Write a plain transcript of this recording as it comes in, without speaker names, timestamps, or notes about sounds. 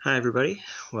Hi, everybody.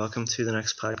 Welcome to the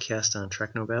next podcast on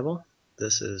Technobabble.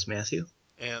 This is Matthew,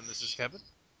 And this is Kevin.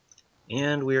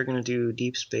 and we are going to do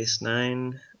Deep Space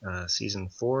Nine, Season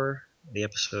 4, the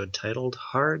episode titled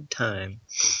Hard Time.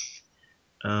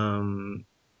 Um,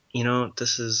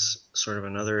 this is sort of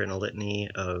another in a litany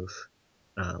of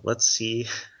let's see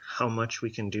how much we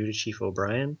can do to Chief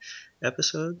O'Brien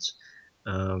episodes.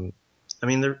 Um,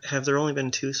 there only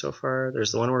been two so far?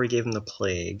 There's the one where we gave him the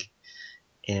plague,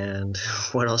 and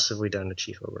what else have we done to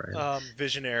Chief O'Brien?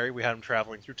 Visionary, we had him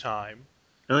traveling through time,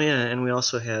 Oh yeah, and we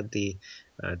also had the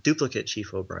duplicate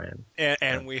Chief O'Brien.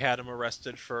 and we had him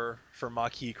arrested for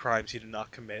Maquis crimes he did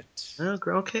not commit.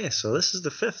 Okay, so this is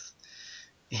the fifth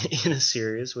in a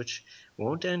series, which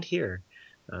won't end here.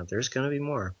 There's going to be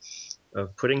more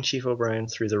of putting Chief O'Brien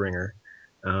through the ringer.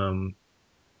 Um,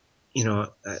 you know,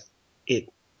 uh, it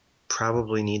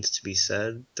probably needs to be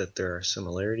said that there are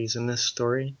similarities in this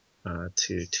story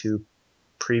to two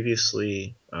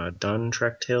previously done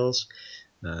Trek tales,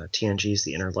 TNG's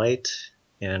The Inner Light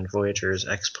and Voyager's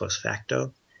Ex Post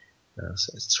Facto.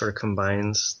 So it sort of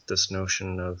combines this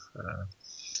notion of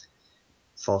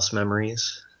false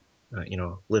memories,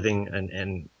 living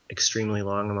an extremely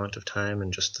long amount of time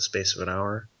in just the space of an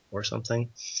hour or something,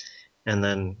 and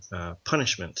then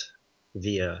punishment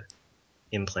via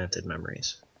implanted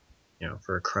memories,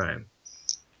 for a crime.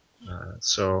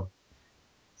 So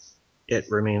it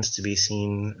remains to be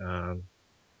seen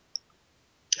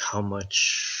how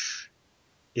much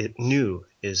it new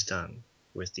is done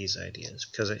with these ideas,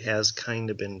 because it has kind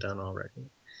of been done already.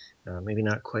 Maybe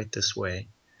not quite this way.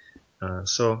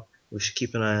 So we should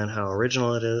keep an eye on how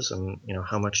original it is, and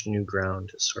how much new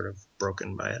ground is sort of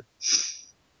broken by it.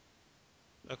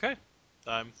 Okay,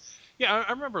 um, yeah,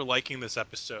 I remember liking this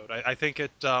episode. I think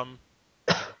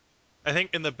I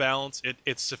think in the balance,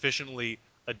 it's sufficiently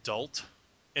adult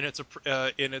in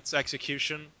its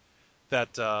execution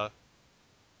that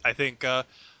I think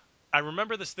I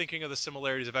remember this thinking of the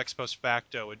similarities of Ex Post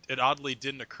Facto. It oddly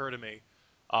didn't occur to me.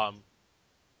 Um,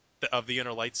 of the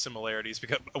Inner Light similarities,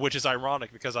 because which is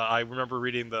ironic because I remember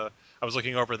reading I was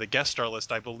looking over the guest star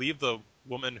list. I believe the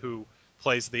woman who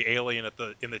plays the alien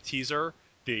in the teaser,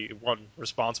 the one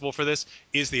responsible for this,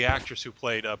 is the actress who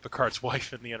played Picard's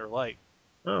wife in the Inner Light.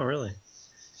 Oh, really?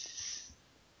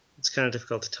 It's kind of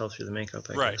difficult to tell through the makeup,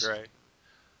 I Right, guess. right.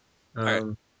 All right.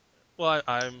 Um, Well,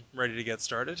 I'm ready to get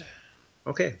started.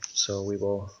 okay, so we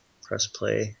will press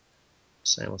play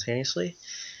simultaneously.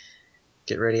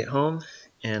 Get ready at home,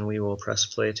 and we will press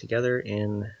play together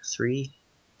in three,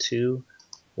 two,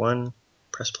 one.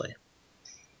 Press play.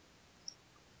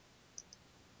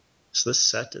 So this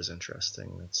set is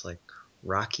interesting. It's like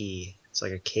rocky. It's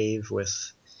like a cave with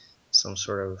some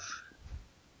sort of,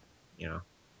 you know,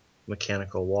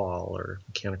 mechanical wall or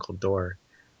mechanical door.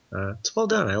 It's well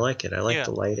done. I like it. I like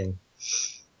the Yeah, lighting.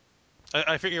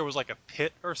 I figure it was like a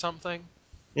pit or something.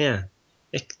 Yeah,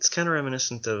 it's kind of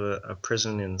reminiscent of a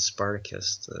prison in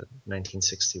Spartacus, the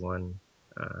 1961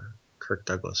 uh, Kirk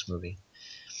Douglas movie.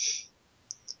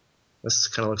 This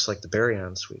kind of looks like the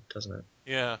Baryon Suite, doesn't it?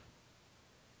 Yeah.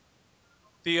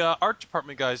 The art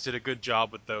department guys did a good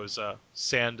job with those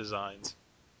sand designs.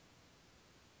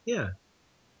 Yeah,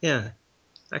 yeah.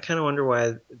 I kind of wonder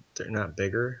why they're not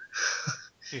bigger.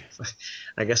 Yeah.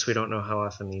 I guess we don't know how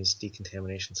often these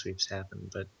decontamination sweeps happen,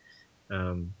 but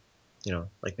um,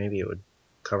 like maybe it would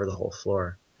cover the whole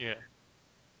floor. Yeah.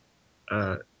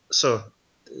 Uh, so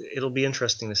it'll be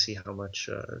interesting to see how much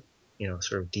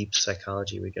sort of deep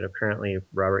psychology we get. Apparently,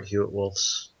 Robert Hewitt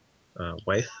Wolf's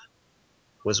wife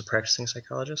was a practicing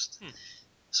psychologist, Hmm.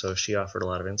 so she offered a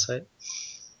lot of insight.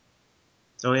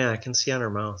 Oh yeah, I can see on her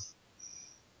mouth.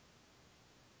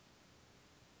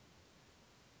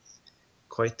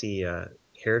 Quite the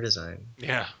hair design.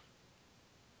 Yeah.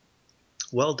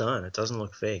 Well done. It doesn't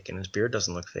look fake, and his beard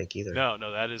doesn't look fake either. No,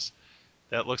 no,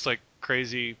 that looks like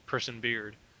crazy person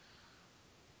beard.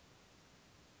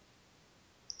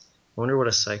 I wonder what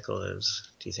a cycle is.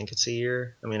 Do you think it's a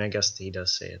year? I mean, I guess he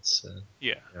does say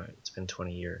Yeah. it's been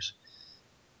 20 years.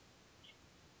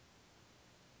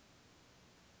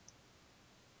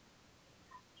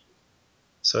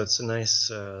 So it's a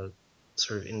nice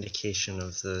sort of indication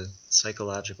of the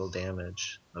psychological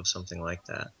damage of something like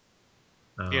that.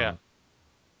 Yeah. Um,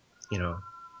 you know,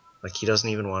 like he doesn't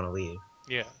even want to leave.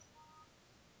 Yeah.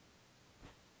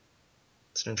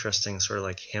 It's an interesting sort of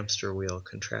like hamster wheel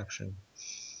contraption.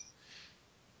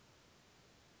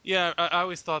 Yeah, I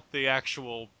always thought the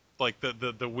actual like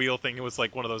the wheel thing was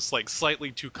like one of those like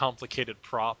slightly too complicated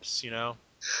props, you know?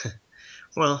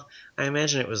 Well, I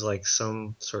imagine it was like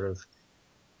some sort of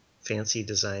fancy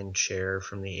design chair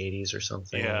from the 80s or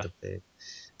something Yeah. that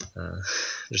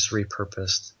just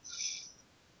repurposed.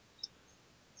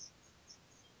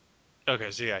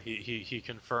 Okay, so yeah, he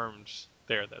confirmed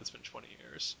there that it's been 20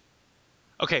 years.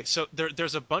 Okay, so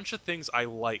there's a bunch of things I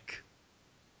like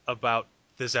about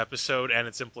this episode and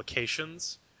its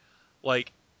implications.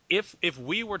 Like, if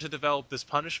we were to develop this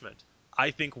punishment,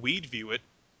 I think we'd view it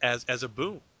as a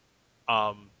boon.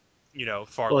 Um,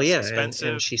 far Well, less yeah, and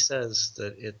expensive. she says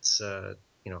that it's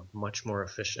much more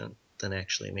efficient than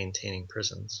actually maintaining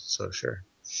prisons. So sure.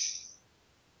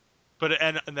 But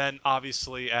and then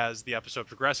obviously as the episode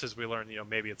progresses, we learn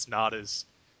maybe it's not as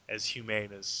humane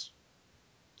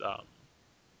um,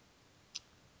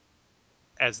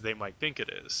 as they might think it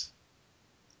is.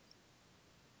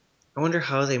 I wonder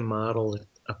how they model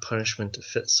a punishment to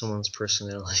fit someone's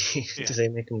personality. Yeah, Do they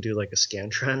make them do like a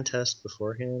Scantron test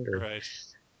beforehand, or right.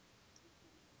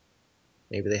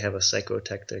 maybe they have a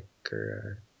psychotectic,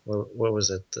 or what was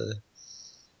it, the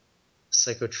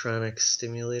psychotronic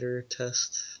stimulator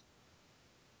test?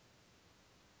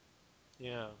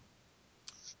 Yeah.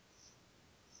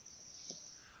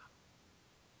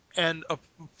 And a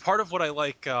part of what I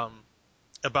like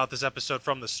about this episode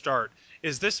from the start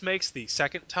is this makes the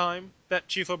second time that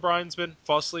Chief O'Brien's been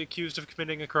falsely accused of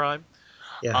committing a crime.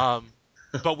 Yeah. Um,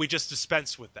 but we just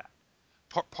dispense with that.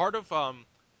 Part of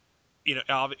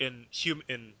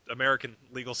in American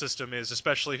legal system is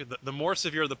especially the more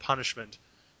severe the punishment,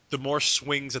 the more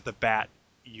swings at the bat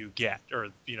you get, or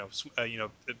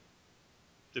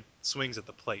it swings at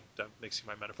the plate. I'm mixing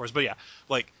my metaphors, but yeah,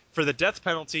 like for the death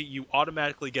penalty, you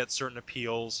automatically get certain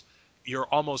appeals. You're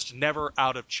almost never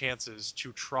out of chances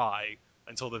to try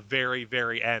until the very,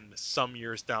 very end, some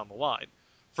years down the line.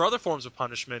 For other forms of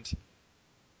punishment,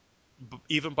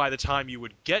 even by the time you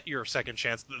would get your second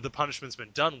chance, the punishment's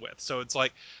been done with. So it's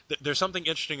like there's something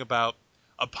interesting about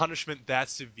a punishment that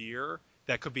severe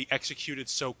that could be executed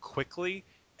so quickly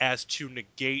as to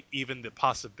negate even the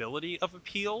possibility of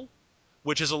appeal,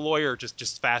 which as a lawyer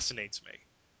just fascinates me.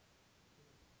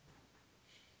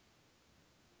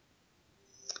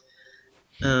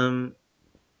 Um,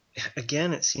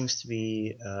 Again, it seems to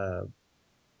be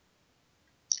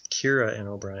Kira and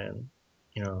O'Brien,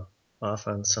 you know, off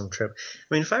on some trip.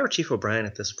 I mean, if I were Chief O'Brien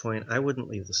at this point, I wouldn't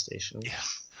leave the station. Yeah,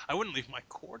 I wouldn't leave my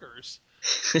quarters.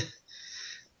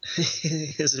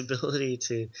 His ability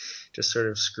to just sort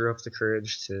of screw up the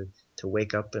courage to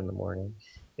wake up in the morning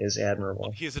is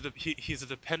admirable. He's a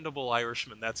dependable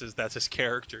Irishman. That's his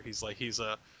character. He's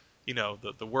a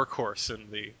the workhorse and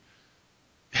the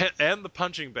and the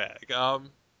punching bag.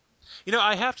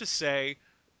 I have to say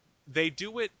they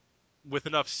do it with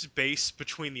enough space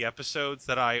between the episodes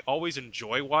that I always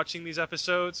enjoy watching these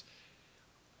episodes.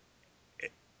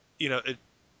 It, you know, it,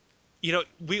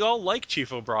 we all like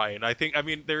Chief O'Brien. I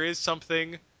mean, there is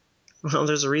something Well,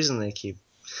 there's a reason they keep,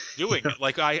 you doing know, it.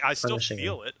 Like I still punishing him.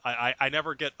 feel it. I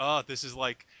never get this is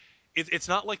like it's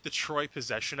not like the Troy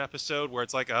possession episode where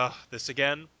it's like this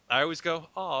again. I always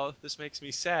go this makes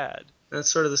me sad.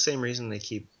 That's sort of the same reason they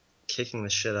keep kicking the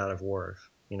shit out of Worf.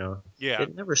 Yeah,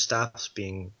 It never stops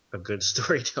being a good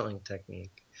storytelling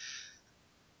technique.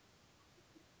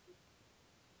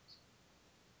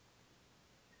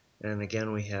 And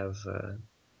again, we have,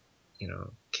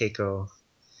 Keiko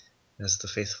as the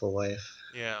faithful wife.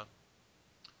 yeah,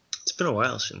 It's been a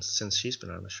while since she's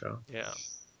been on the show. yeah.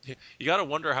 You got to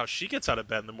wonder how she gets out of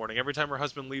bed in the morning every time her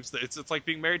husband leaves. It's like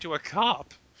being married to a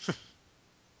cop.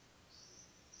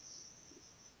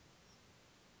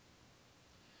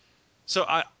 So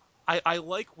I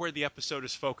like where the episode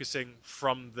is focusing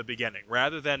from the beginning,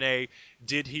 rather than a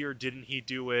did he or didn't he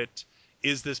do it?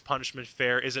 Is this punishment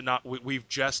fair? Is it not? We're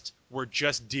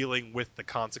just dealing with the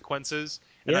consequences,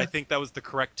 and I Yeah, think that was the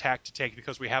correct tack to take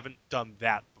because we haven't done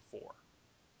that before.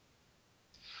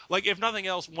 Like if nothing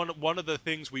else, one of the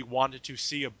things we wanted to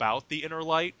see about the Inner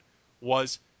Light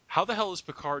was how the hell does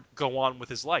Picard go on with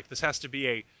his life? This has to be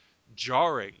a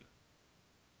jarring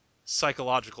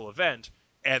psychological event,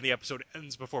 and the episode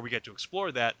ends before we get to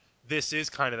explore that. This is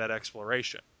kind of that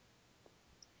exploration.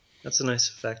 that's a nice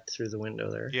effect through the window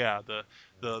there. Yeah, the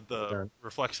Well done.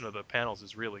 reflection of the panels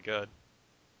is really good.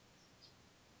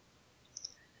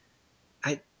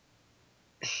 I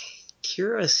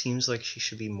Kira seems like she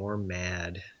should be more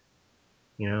mad,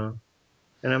 you know?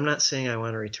 And I'm not saying I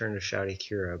want to return to Shouty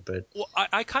Kira, but Well,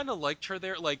 I kind of liked her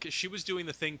there. Like she was doing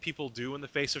the thing people do in the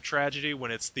face of tragedy when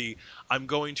it's the I'm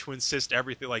going to insist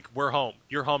everything like we're home.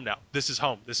 You're home now. This is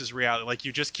home. This is reality. Like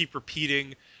you just keep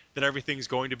repeating that everything's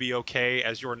going to be okay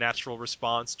as your natural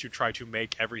response to try to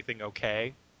make everything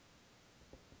okay.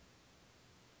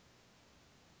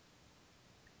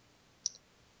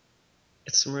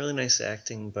 it's some really nice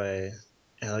acting by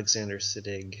Alexander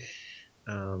Siddig.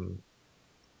 Um,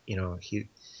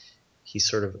 he's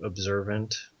sort of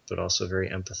observant, but also very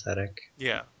empathetic.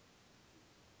 Yeah.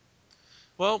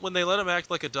 Well, when they let him act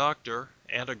like a doctor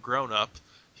and a grown-up,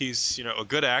 he's, a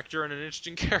good actor and an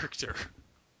interesting character.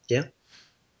 Yeah.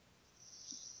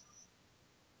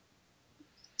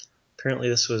 Apparently,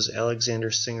 this was Alexander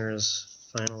Singer's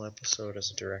final episode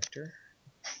as a director.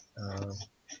 Let's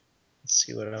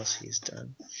see what else he's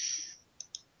done.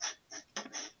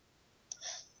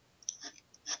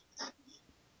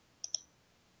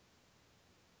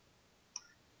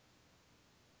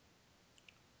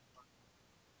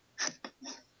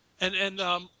 And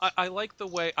I like the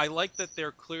way I like that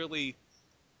they're clearly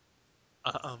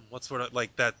what's sort of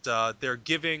like that they're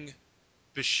giving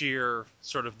Bashir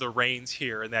sort of the reins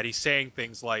here, and that he's saying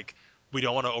things like, "We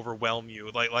don't want to overwhelm you."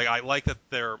 Like I like that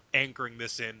they're anchoring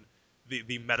this in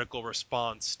the medical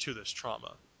response to this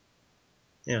trauma.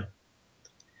 Yeah.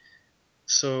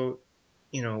 So,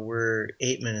 we're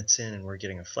 8 minutes in and we're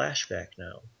getting a flashback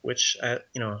now, which I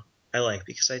like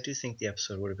because I do think the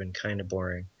episode would have been kind of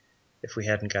boring if we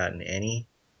hadn't gotten any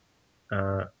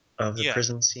uh, of the Yeah,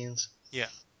 prison scenes. yeah,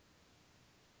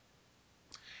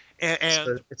 and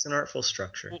So it's an artful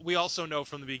structure. we also know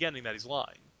from the beginning that he's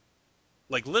lying.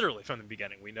 Like literally from the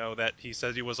beginning, we know that he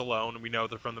says he was alone, and we know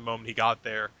that from the moment he got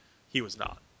there, he was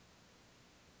not.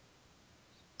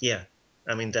 Yeah,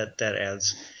 I mean that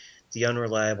adds the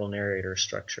unreliable narrator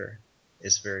structure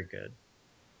is very good.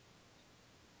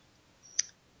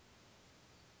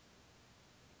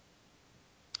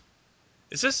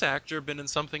 Is this actor been in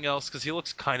something else? Because he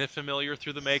looks kind of familiar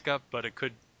through the makeup, but it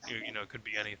could, it could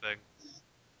be anything.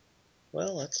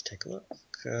 Well, let's take a look.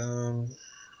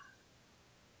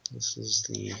 This is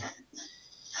the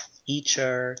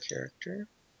Echar character,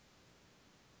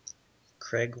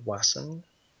 Craig Wasson.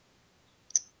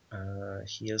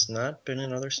 He has not been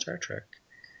in other Star Trek,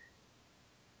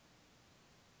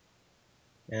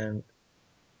 and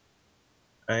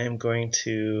I am going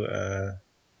to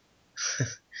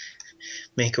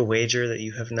make a wager that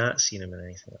you have not seen him in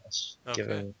anything else, Okay.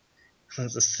 given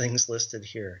the things listed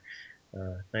here.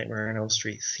 Nightmare on Elm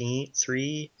Street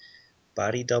 3,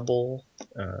 Body Double,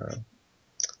 uh,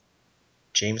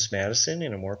 James Madison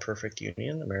in A More Perfect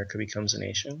Union, America Becomes a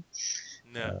Nation.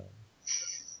 Yeah. Uh,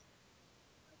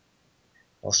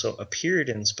 Also appeared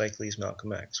in Spike Lee's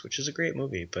Malcolm X, which is a great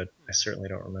movie, but I certainly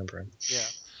don't remember him. Yeah.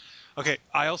 Okay.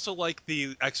 I also like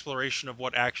the exploration of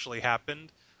what actually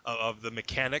happened, of the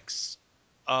mechanics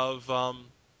of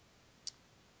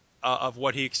of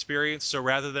what he experienced. So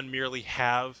rather than merely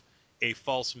have a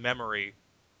false memory,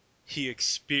 he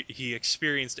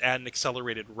experienced at an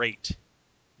accelerated rate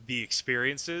the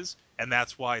experiences, and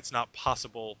that's why it's not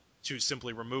possible to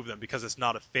simply remove them, because it's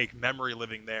not a fake memory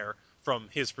living there. From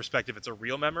his perspective, it's a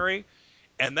real memory,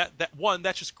 and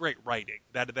that's just great writing.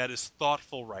 That is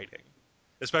thoughtful writing,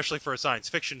 especially for a science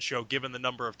fiction show, given the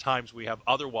number of times we have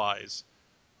otherwise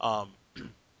um,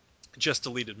 just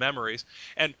deleted memories.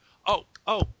 And oh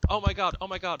my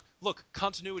god, look,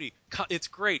 continuity, it's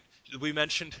great. We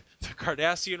mentioned the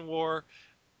Cardassian War,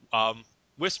 um,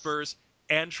 Whispers,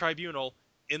 and Tribunal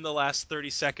in the last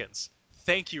 30 seconds.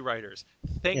 Thank you, writers.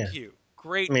 Yeah, Thank you.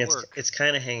 Great I mean work. it's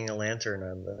kind of hanging a lantern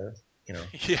on the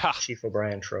Yeah. Chief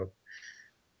O'Brien trope.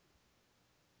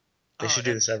 They Oh, should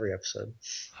do this every episode.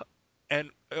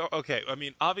 okay, I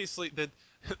mean, obviously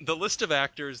the list of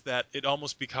actors that it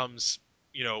almost becomes,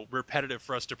 repetitive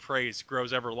for us to praise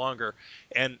grows ever longer,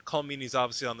 and Colmini's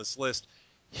obviously on this list.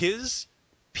 His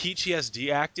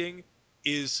PTSD acting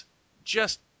is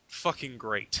just fucking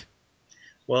great.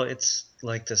 Well, it's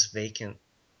like this vacant,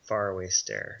 faraway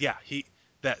stare. Yeah,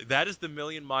 that is the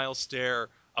million mile stare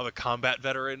of a combat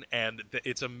veteran, and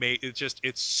it's It's just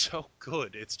it's so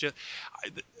good. It's just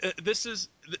this is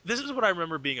what I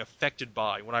remember being affected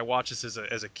by when I watched this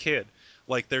as a kid.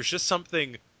 Like there's just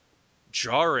something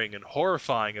jarring and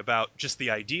horrifying about just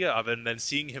the idea of it, and then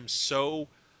seeing him so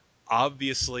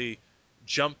obviously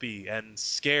jumpy and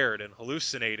scared and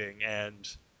hallucinating and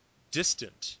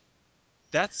distant.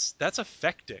 That's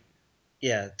affecting.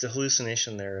 Yeah, the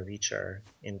hallucination there of Ichar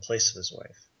in place of his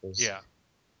wife was Yeah,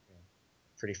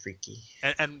 pretty freaky.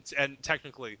 and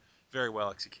technically very well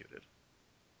executed.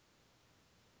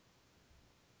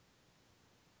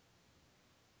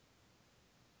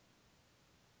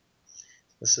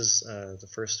 This is the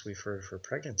first we've heard of her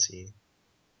pregnancy.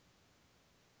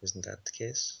 Isn't that the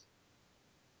case?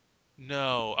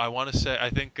 No, I want to say I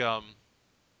think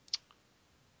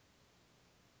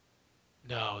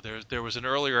no, there was an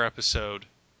earlier episode.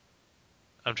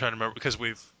 I'm trying to remember because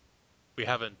we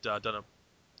haven't done a.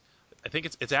 I think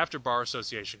it's after Bar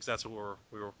Association, because that's what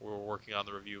we were working on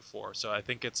the review for. So I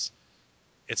think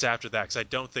it's after that because I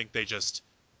don't think they just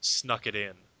snuck it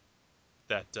in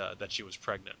that she was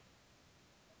pregnant.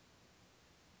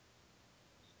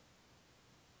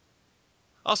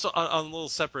 Also, on a little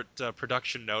separate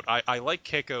production note, I like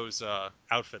Keiko's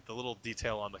outfit. The little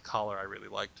detail on the collar I really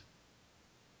liked.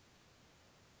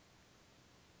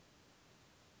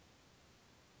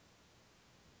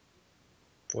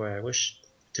 Boy, I wish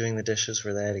doing the dishes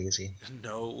were that easy.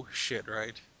 No shit,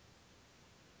 right?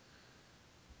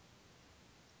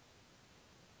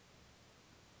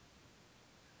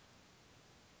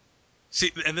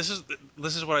 See, and this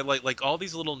is what I like. Like all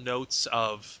these little notes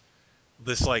of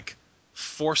this like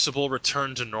forcible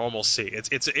return to normalcy.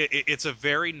 It's a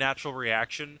very natural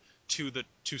reaction to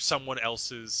someone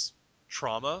else's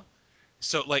trauma.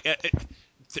 So like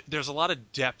there's a lot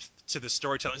of depth to the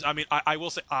storytelling. I mean, I will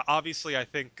say obviously I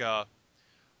think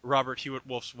Robert Hewitt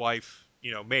Wolf's wife,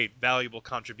 made valuable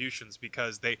contributions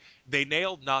because they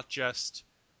nailed not just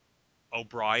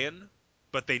O'Brien,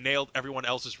 but they nailed everyone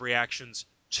else's reactions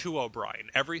to O'Brien.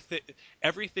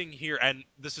 Everything here, and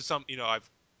this is I've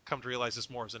come to realize this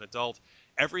more as an adult.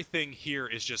 Everything here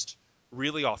is just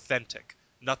really authentic.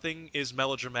 Nothing is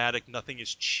melodramatic. Nothing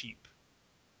is cheap,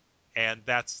 and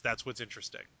that's what's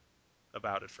interesting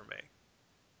about it for me.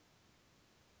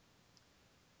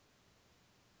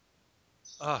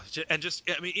 And just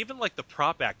I mean, even like the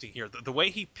prop acting here, the way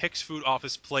he picks food off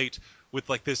his plate with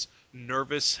like this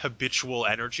nervous, habitual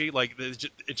energy, like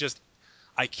it just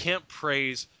I can't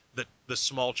praise the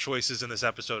small choices in this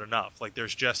episode enough. Like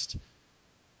there's just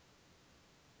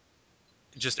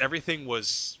everything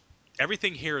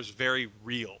here is very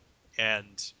real,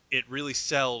 and it really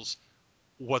sells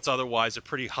what's otherwise a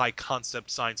pretty high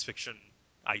concept science fiction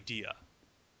idea.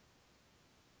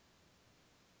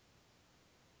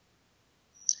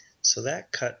 So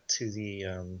that cut to the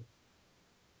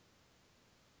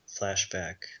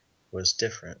flashback was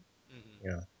different. Hmm. You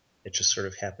know, it just sort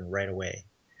of happened right away.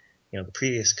 The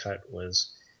previous cut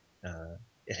was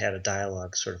it had a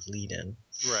dialogue sort of lead in.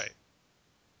 Right.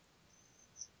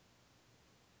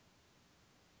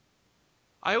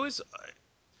 I always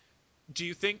do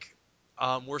you think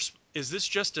is this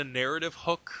just a narrative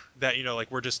hook that like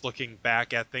we're just looking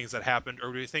back at things that happened,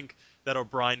 or do you think that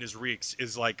O'Brien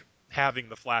is like having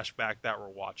the flashback that we're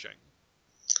watching?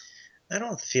 I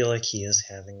don't feel like he is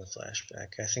having the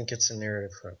flashback. I think it's a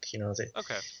narrative hook.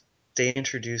 Okay. They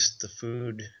introduced the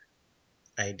food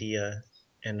idea,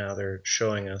 and now they're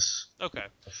showing us Okay.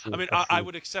 a I food. mean, A I food.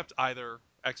 would accept either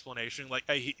explanation. Like,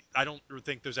 I don't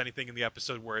think there's anything in the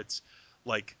episode where it's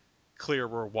like clear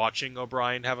we're watching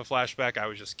O'Brien have a flashback. I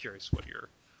was just curious what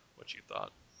you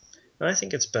thought. But I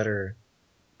think it's better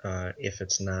if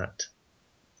it's not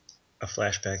a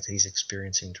flashback that he's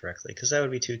experiencing directly, because that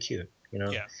would be too cute.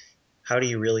 Yeah. How do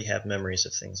you really have memories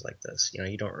of things like this?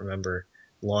 You don't remember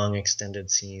long extended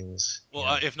scenes.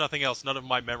 Well, if nothing else, none of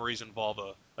my memories involve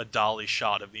a dolly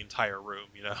shot of the entire room.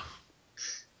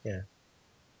 Yeah.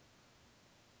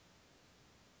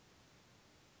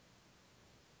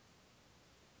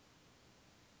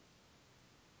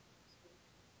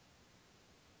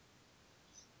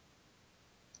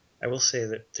 I will say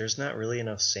that there's not really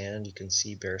enough sand. You can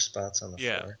see bare spots on the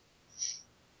Yeah. floor.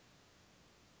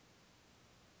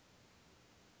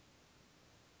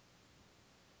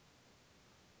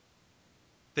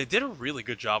 They did a really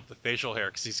good job with the facial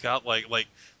hair because he's got like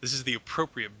this is the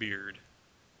appropriate beard.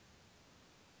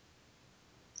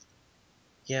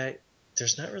 Yeah,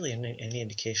 there's not really any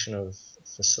indication of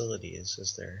facilities,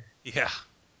 is there? Yeah.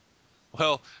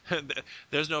 Well,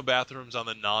 there's no bathrooms on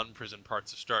the non-prison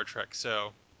parts of Star Trek,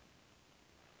 so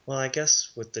Well, I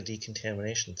guess with the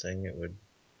decontamination thing, it would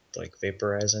like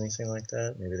vaporize anything like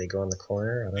that. Maybe they go in the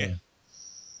corner. I don't yeah. know.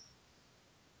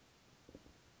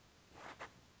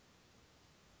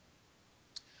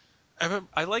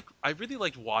 I really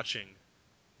liked watching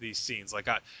these scenes.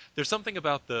 There's something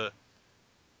about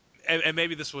and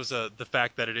maybe this was the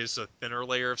fact that it is a thinner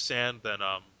layer of sand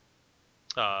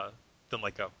uh than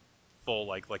like a full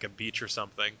like a beach or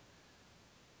something.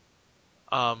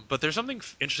 But there's something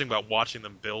interesting about watching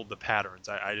them build the patterns.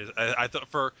 I thought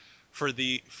for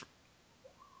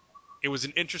it was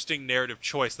an interesting narrative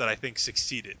choice that I think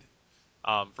succeeded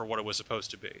for what it was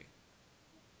supposed to be.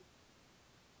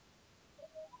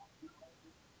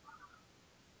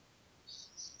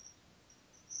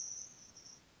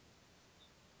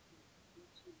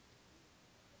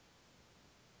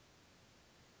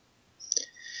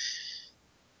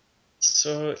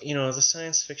 So, the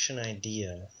science fiction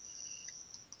idea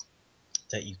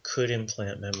that you could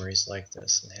implant memories like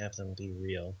this and have them be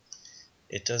real,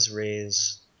 it does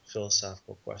raise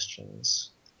philosophical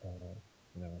questions.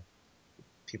 You know,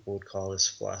 people would call his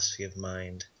philosophy of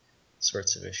mind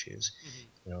sorts of issues.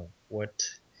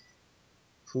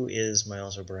 Who is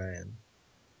Miles O'Brien?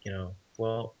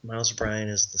 Well, Miles O'Brien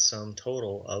is the sum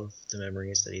total of the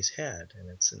memories that he's had, and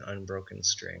it's an unbroken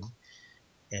string.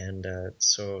 And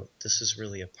so this is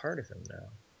really a part of him now,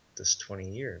 this 20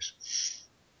 years.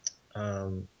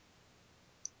 And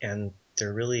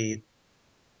they're really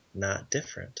not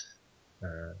different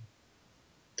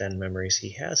than memories he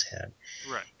has had.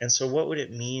 Right. And so what would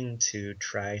it mean to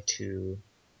try to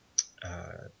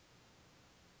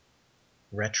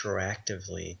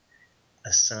retroactively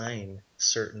assign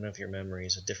certain of your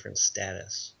memories a different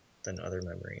status than other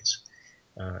memories?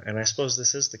 And I suppose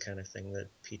this is the kind of thing that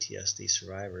PTSD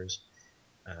survivors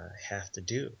have to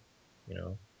do.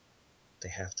 They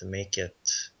have to make it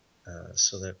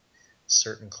so that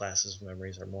certain classes of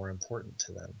memories are more important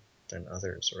to them than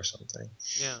others or something.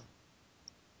 Yeah.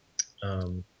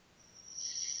 Um,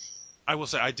 I will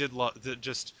say I did love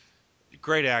just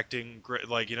great acting. Great,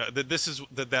 like this is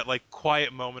that like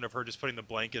quiet moment of her just putting the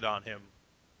blanket on him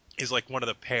is like one of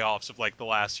the payoffs of like the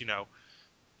last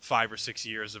 5 or 6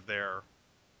 years of their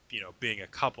being a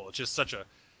couple. It's such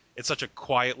a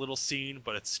quiet little scene,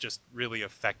 but it's just really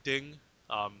affecting.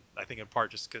 I think in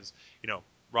part just because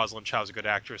Rosalind Chow's a good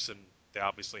actress and they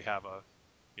obviously have a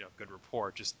good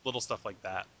rapport. Just little stuff like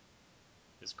that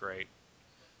is great.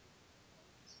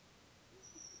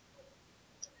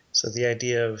 so the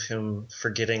idea of him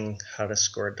forgetting how to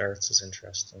score darts is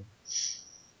interesting.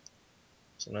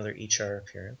 It's another HR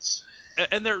appearance.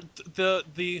 And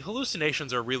the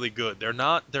hallucinations are really good. They're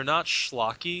not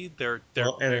schlocky. They're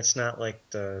Well, and it's not like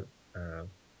the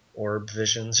orb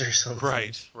visions or something.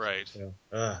 right, right.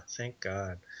 Thank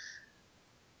God.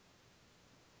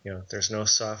 There's no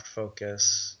soft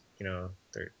focus.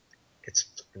 It's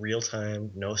real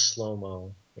time, no slow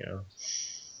mo.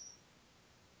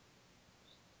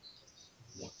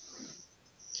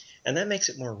 And that makes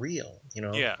it more real.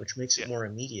 Yeah, Which makes it yeah, more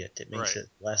immediate. It makes right. it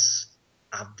less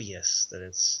obvious that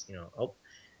it's oh,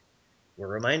 we're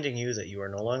reminding you that you are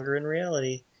no longer in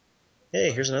reality.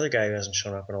 Hey, here's another guy who hasn't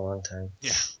shown up in a long time.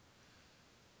 Yeah.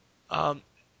 Um,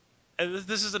 and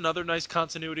this is another nice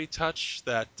continuity touch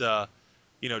that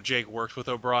Jake worked with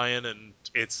O'Brien, and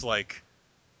it's like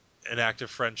an act of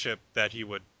friendship that he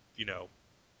would you know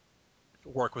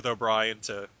work with O'Brien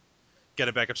to get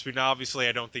it back up to speed. Now, obviously,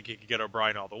 I don't think he could get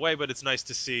O'Brien all the way, but it's nice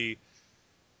to see.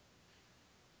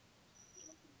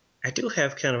 I do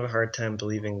have kind of a hard time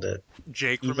believing that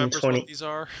Jake even remembers what 20, these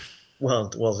are. well,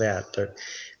 but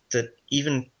that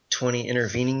even 20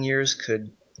 intervening years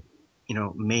could,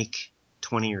 make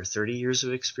 20 or 30 years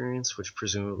of experience, which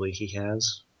presumably he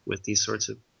has with these sorts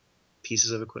of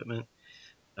pieces of equipment,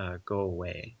 go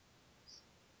away.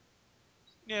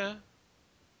 Yeah.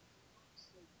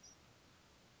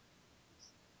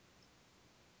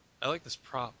 I like this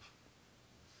prop.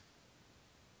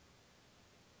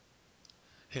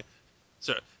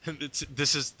 So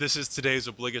this is today's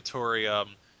obligatory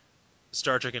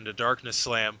Star Trek Into Darkness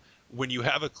slam. When you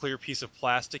have a clear piece of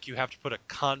plastic, you have to put a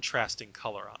contrasting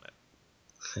color on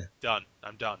it. Done.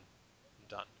 I'm done.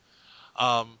 I'm done.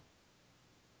 Um,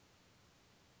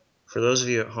 For those of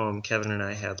you at home, Kevin and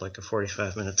I had like a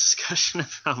 45-minute discussion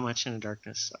of how much Into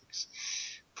Darkness sucks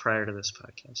prior to this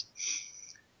podcast.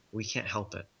 We can't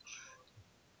help it.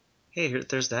 Hey,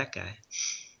 there's that guy.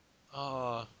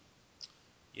 uh,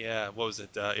 yeah. What was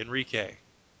it? Enrique.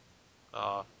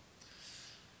 Uh,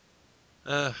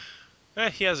 uh,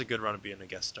 he has a good run of being a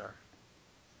guest star.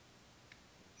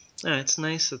 It's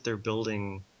nice that they're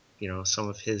building, some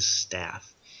of his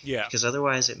staff, Yeah. because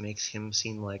otherwise it makes him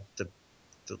seem like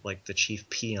the chief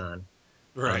peon on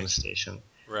the Right. station,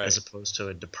 as Right. opposed to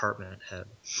a department head.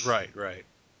 Right. Right.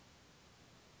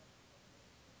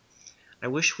 I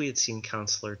wish we had seen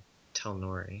Counselor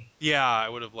Telnori. Yeah, I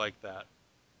would have liked that.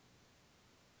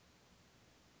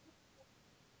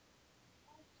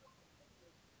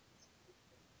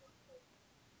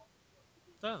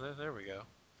 Oh, there we go.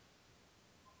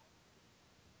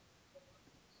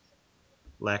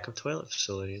 Lack of toilet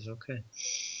facilities, okay.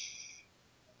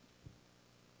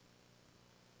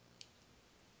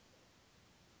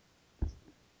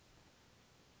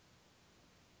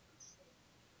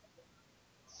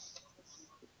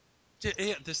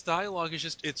 Yeah, this dialogue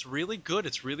is it's really good.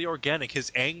 It's really organic.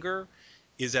 His anger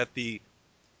is at the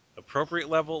appropriate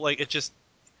level. Like it just,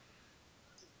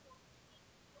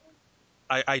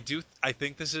 I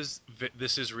think this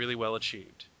is really well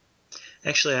achieved.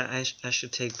 Actually, I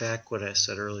should take back what I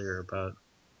said earlier about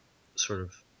sort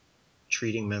of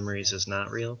treating memories as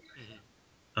not real.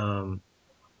 Hmm. Um,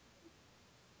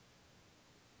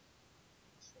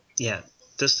 yeah,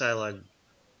 this dialogue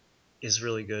is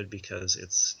really good because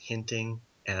it's hinting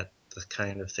at the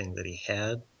kind of thing that he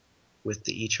had with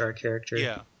the Ichar character.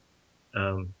 Yeah.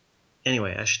 Um,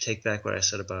 anyway, I should take back what I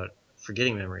said about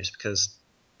forgetting memories, because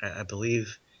I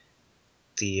believe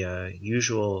the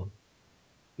usual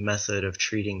method of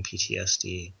treating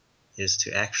PTSD is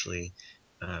to actually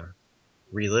uh,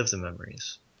 relive the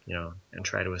memories, and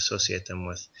try to associate them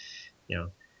with,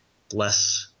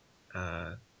 less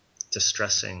uh,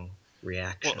 distressing Well,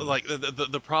 reaction. like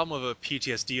the problem of a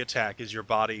PTSD attack is your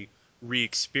body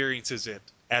re-experiences it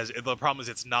as the problem is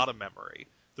it's not a memory.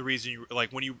 The reason you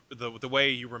like when you the way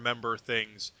you remember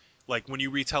things, like when you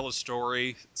retell a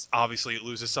story, obviously it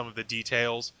loses some of the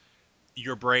details.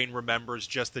 Your brain remembers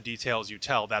just the details you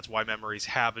tell. That's why memories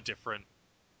have a different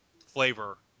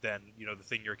flavor than the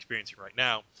thing you're experiencing right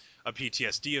now. A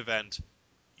PTSD event,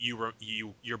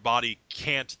 your body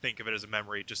can't think of it as a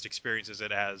memory; it just experiences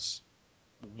it as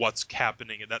what's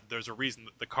happening, and that there's a reason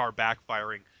that the car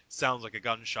backfiring sounds like a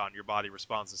gunshot and your body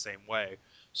responds the same way.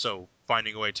 So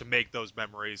finding a way to make those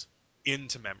memories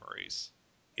into memories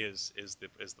is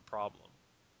the problem.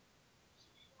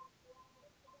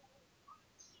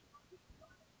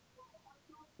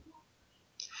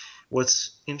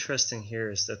 What's interesting here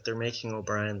is that they're making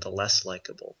O'Brien the less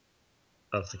likable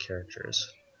of the characters.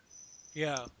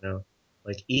 Yeah.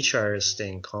 Like Ichar is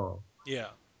staying calm, Yeah.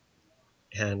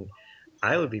 and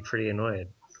I would be pretty annoyed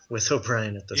with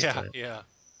O'Brien at this Yeah. point. Yeah.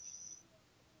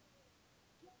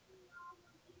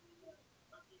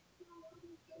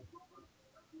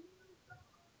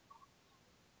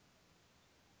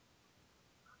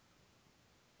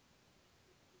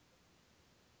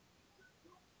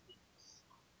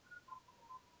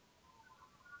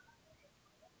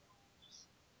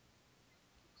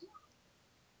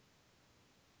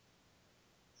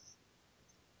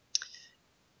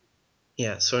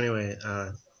 Yeah. So anyway,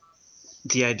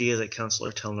 the idea that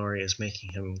Counselor Telnori is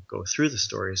making him go through the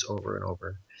stories over and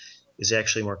over is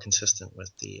actually more consistent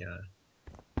with the,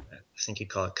 I think you'd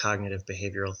call it cognitive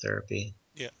behavioral therapy,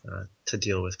 Yeah. to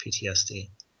deal with PTSD.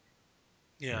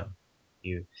 You Yeah. know,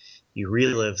 you you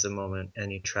relive the moment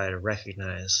and you try to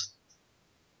recognize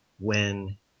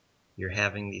when you're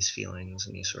having these feelings,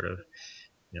 and you sort of,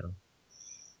 you know,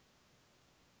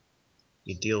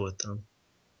 you deal with them.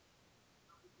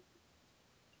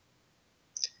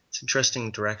 It's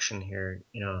interesting direction here,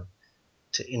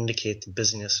 to indicate the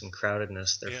busyness and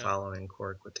crowdedness. They're Yeah. following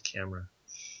Quark with the camera.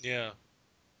 Yeah.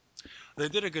 They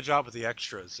did a good job with the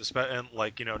extras, and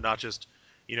like not just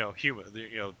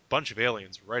human, bunch of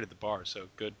aliens right at the bar. So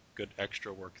good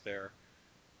extra work there.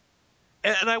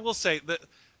 And I will say that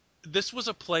this was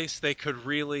a place they could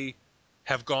really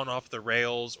have gone off the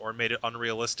rails or made it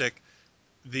unrealistic.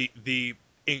 The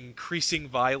increasing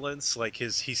violence, like he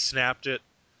snapped at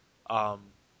um,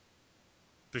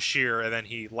 Bashir and then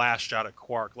he lashed out at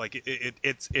Quark. Like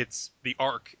it's the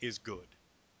arc is good.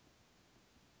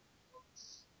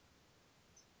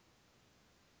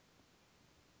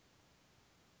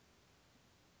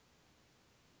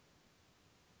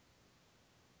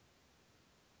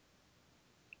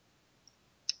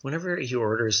 Whenever he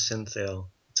orders synthale,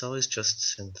 it's always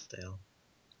just synthale.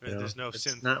 There's no It's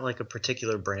synth. not like a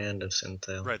particular brand of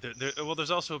synthale. Right. Well, there's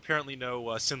also apparently no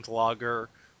synth lager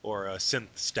or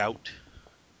synth stout.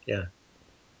 Yeah,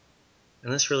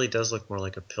 and this really does look more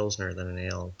like a pilsner than an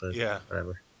ale, but Yeah.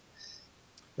 whatever.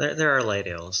 There are light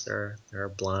ales. There are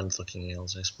blonde-looking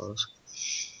ales, I suppose.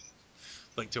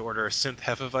 Like to order a synth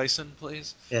Hefeweizen,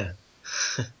 please. Yeah.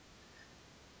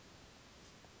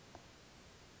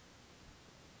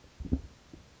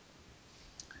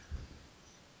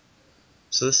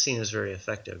 So this scene is very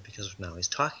effective because now he's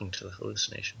talking to the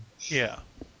hallucination. Yeah.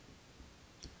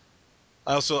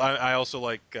 I also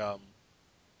like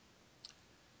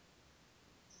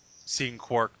seeing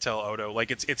Quark tell Odo.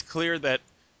 Like it's clear that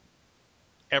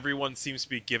everyone seems to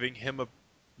be giving him a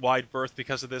wide berth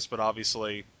because of this, but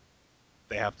obviously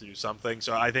they have to do something.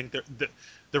 So I think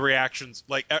the reactions,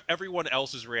 like everyone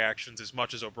else's reactions, as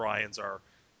much as O'Brien's, are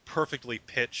perfectly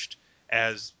pitched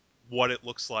as what it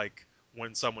looks like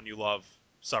when someone you love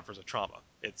suffers a trauma.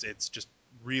 It's just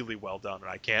really well done, and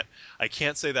I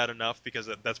can't say that enough because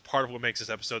that's part of what makes this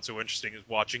episode so interesting is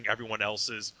watching everyone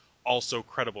else's also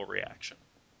credible reaction.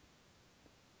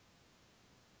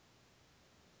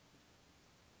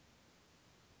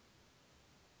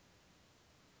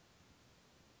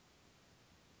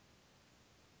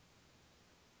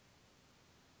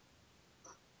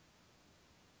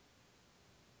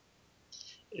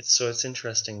 It's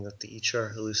interesting that the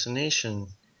EHR hallucination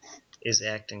is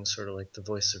acting sort of like the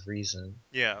voice of reason.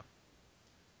 Yeah,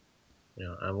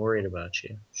 I'm worried about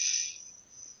you.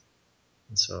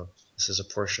 And so this is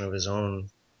a portion of his own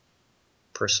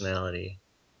personality.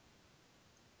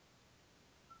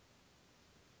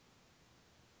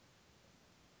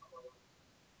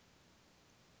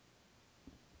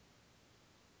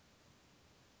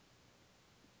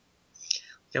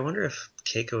 I wonder if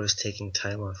Keiko is taking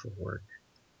time off of work.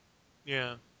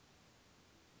 Yeah.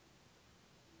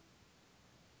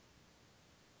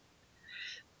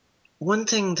 One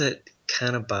thing that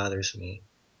kind of bothers me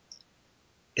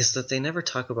is that they never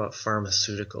talk about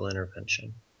pharmaceutical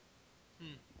intervention.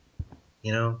 Hmm.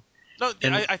 You know, No,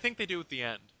 and I think they do at the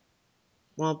end.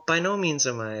 well, by no means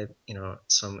am I,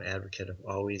 some advocate of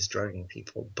always drugging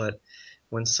people, but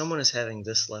when someone is having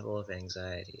this level of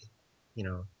anxiety,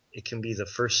 it can be the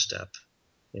first step,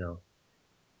 you know,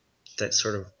 that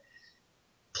sort of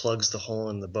plugs the hole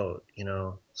in the boat,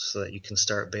 so that you can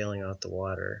start bailing out the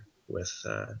water with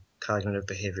cognitive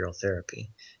behavioral therapy,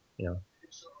 you know.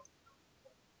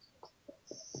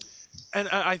 And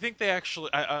I think they actually,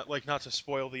 like, not to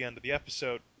spoil the end of the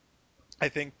episode, I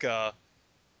think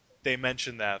they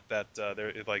mentioned that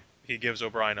there, like, he gives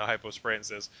O'Brien a hypo spray and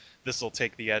says this will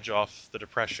take the edge off the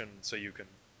depression, so you can,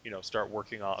 start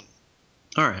working on,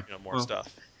 All right. more Well, stuff.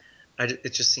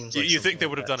 it just seems like You something think they like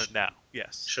would have that done it now?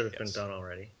 Yes, should have been yes. done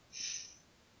already.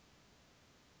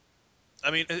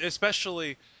 I mean,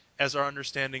 especially as our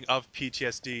understanding of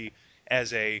PTSD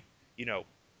as a, you know,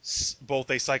 both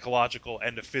a psychological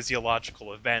and a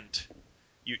physiological event.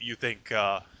 You think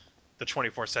the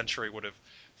 24th century would have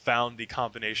found the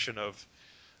combination of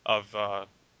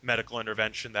medical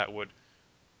intervention that would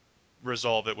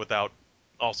resolve it without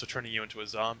also turning you into a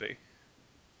zombie.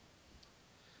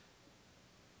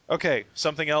 Okay,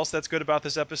 something else that's good about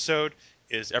this episode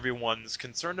is everyone's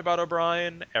concerned about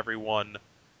O'Brien, everyone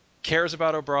cares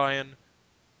about O'Brien,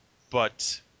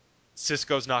 but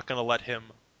Cisco's not going to let him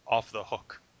off the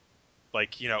hook.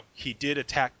 Like, he did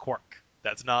attack Quark.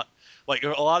 That's not like a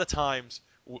lot of times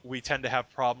we tend to have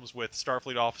problems with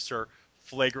Starfleet officer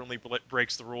flagrantly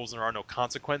breaks the rules and there are no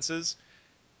consequences.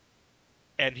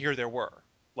 And here there were.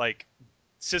 Like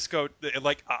Cisco,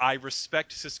 like I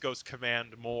respect Cisco's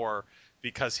command more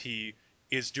because he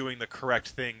is doing the correct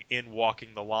thing in walking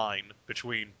the line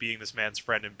between being this man's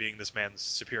friend and being this man's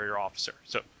superior officer.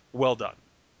 So well done,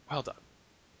 well done.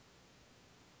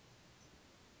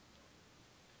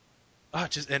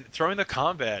 Just and throwing the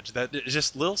comm badge, that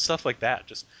just little stuff like that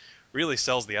just really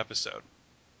sells the episode.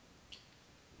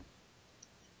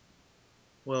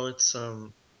 Well,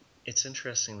 it's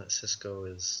interesting that Cisco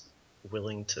is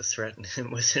willing to threaten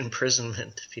him with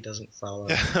imprisonment if he doesn't follow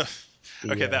the.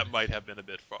 Okay, that might have been a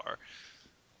bit far.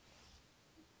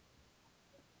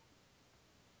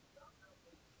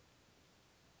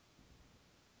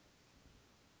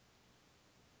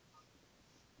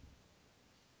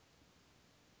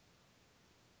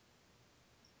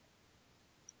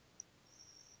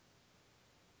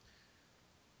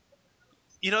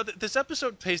 This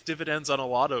episode pays dividends on a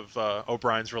lot of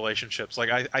O'Brien's relationships.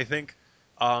 Like I think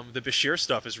the Bashir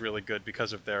stuff is really good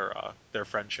because of their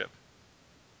friendship.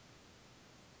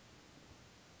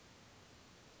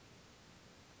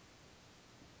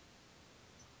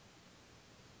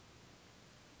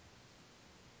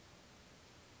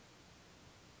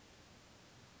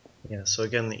 Yeah. So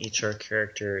again, the HR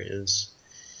character is,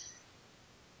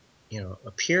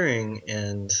 appearing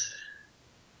and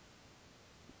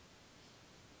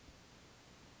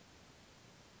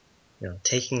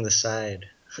taking the side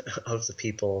of the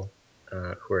people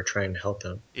who are trying to help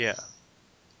him. Yeah,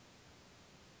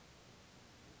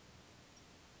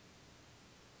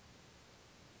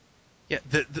 yeah.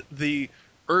 The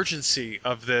urgency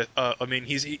of the I mean,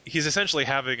 he's essentially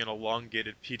having an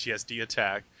elongated PTSD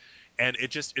attack, and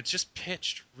it's just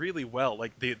pitched really well.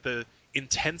 Like the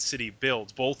intensity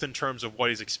builds both in terms of what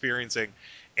he's experiencing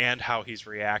and how he's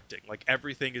reacting. Like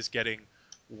everything is getting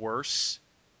worse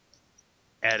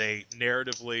at a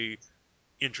narratively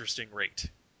interesting rate.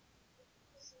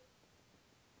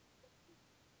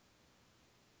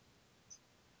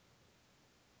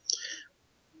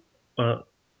 Well,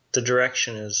 the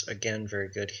direction is again very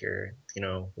good here.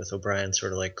 With O'Brien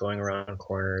sort of like going around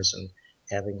corners and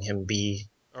having him be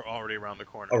Or already around the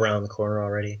corner. Yeah. around the corner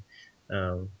already.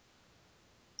 Um,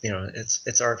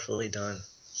 it's artfully done.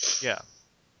 Yeah.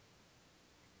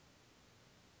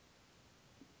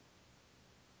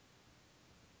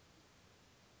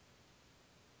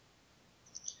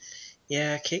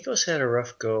 Yeah, Keiko's had a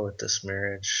rough go with this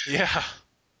marriage. Yeah.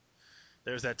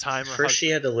 There's that time her First,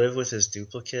 she husband. had to live with his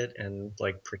duplicate and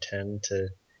like pretend to.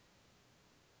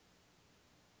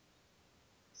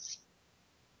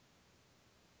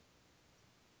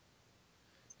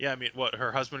 Yeah, I mean, what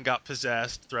her husband got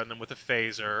possessed, threatened him with a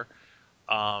phaser.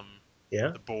 Um,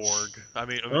 Yeah. the Borg. I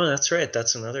mean, Oh, that's right.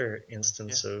 That's another yeah,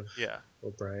 instance of yeah.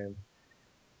 O'Brien.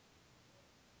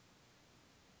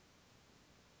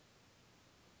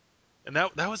 And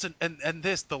that was and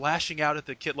this the lashing out at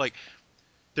the kid, like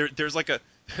there's like a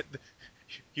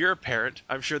you're a parent.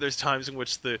 I'm sure there's times in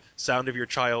which the sound of your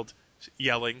child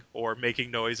yelling or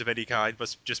making noise of any kind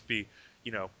must just be,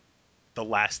 you know, the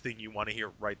last thing you want to hear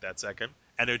right that second.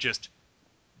 And it just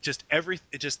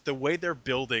the way they're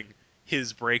building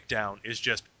his breakdown is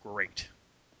just great.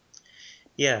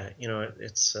 Yeah,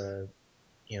 it's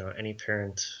any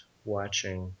parent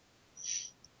watching.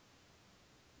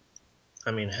 I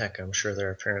mean, heck, I'm sure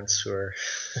there are parents who are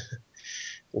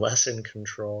less in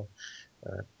control.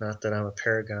 Not that I'm a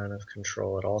paragon of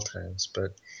control at all times,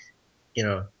 but you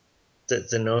know,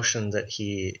 the notion that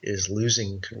he is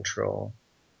losing control.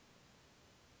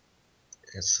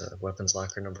 It's weapons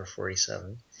locker number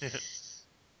 47.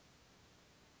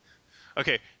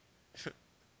 Okay,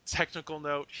 technical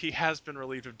note: he has been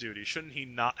relieved of duty. Shouldn't he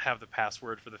not have the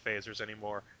password for the phasers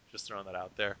anymore? Just throwing that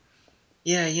out there.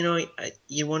 Yeah,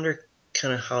 you wonder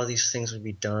kind of how these things would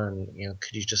be done.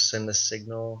 Could you just send a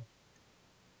signal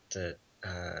that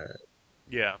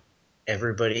Yeah,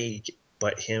 everybody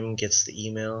but him gets the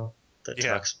email that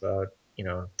yeah, talks about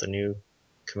the new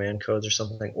command codes or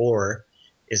something, or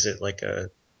is it like a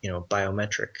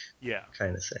biometric yeah.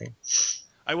 kind of thing?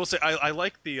 I will say I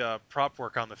like the prop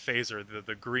work on the phaser.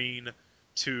 The green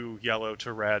to yellow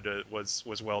to red was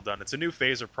well done. It's a new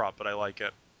phaser prop, but I like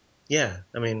it. Yeah,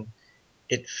 I mean,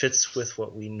 it fits with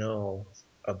what we know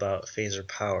about phaser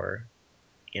power.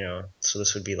 So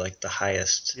this would be like the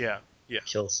highest Yeah, yeah,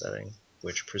 kill setting,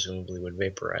 which presumably would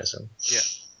vaporize him. yeah.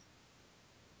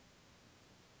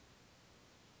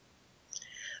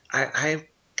 I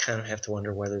kind of have to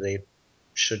wonder whether they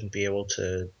shouldn't be able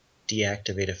to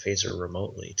deactivate a phaser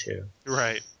remotely too.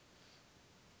 Right.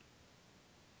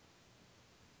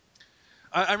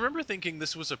 I remember thinking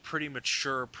this was a pretty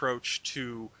mature approach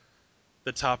to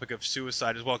the topic of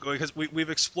suicide as well, because we've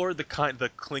explored the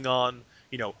Klingon,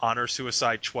 honor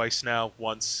suicide twice now,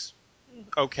 once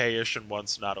okay-ish and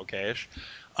once not okay-ish.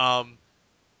 Um,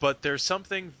 but there's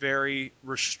something very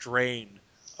restrained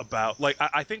about, like,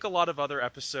 I think a lot of other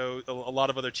episodes, a lot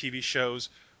of other TV shows,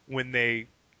 when they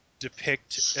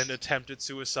depict an attempted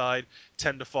suicide,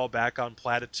 tend to fall back on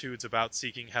platitudes about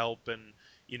seeking help and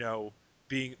you know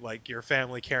being like your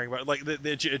family caring about, like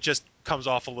it just comes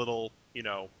off a little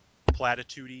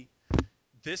platitudey.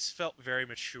 This felt very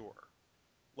mature.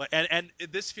 And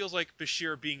this feels like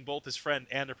Bashir being both his friend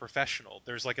and a professional.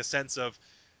 There's like a sense of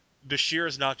Bashir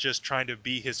is not just trying to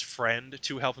be his friend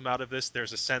to help him out of this.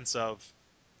 There's a sense of,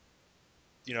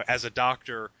 as a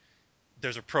doctor,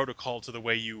 there's a protocol to the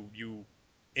way you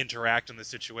interact in the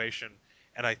situation.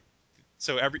 And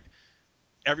so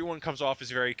everyone comes off as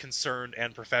very concerned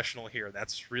and professional here.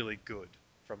 That's really good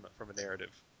from a narrative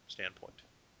standpoint.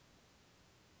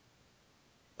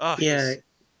 Ah, Yeah,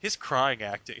 his crying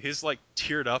acting, his like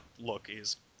teared up look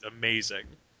is amazing.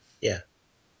 yeah,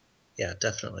 yeah,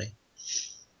 definitely.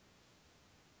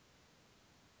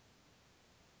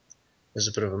 There's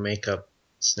a bit of a makeup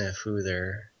snafu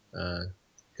there.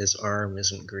 His arm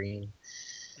isn't green.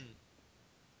 Hmm.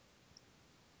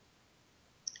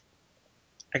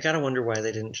 I gotta wonder why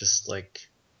they didn't just like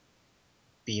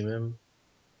beam him.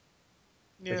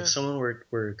 Like if Yeah, someone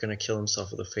were gonna kill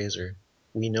himself with a phaser,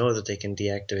 we know that they can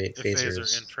deactivate the phaser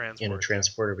phasers in in a transport. Yeah,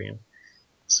 transporter beam.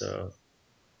 So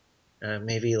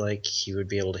maybe like he would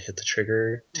be able to hit the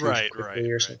trigger too right, right, quickly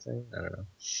or right. something. I don't know.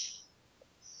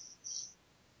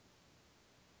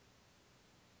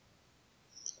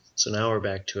 So now we're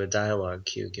back to a dialogue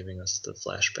cue giving us the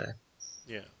flashback.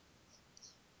 Yeah,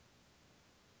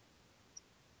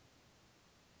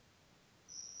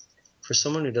 For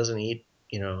someone who doesn't eat,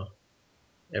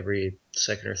 every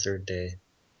second or third day,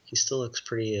 he still looks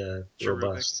pretty cherubic.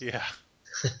 robust. Yeah,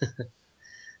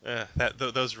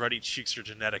 those ruddy cheeks are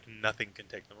genetic. Nothing can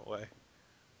take them away.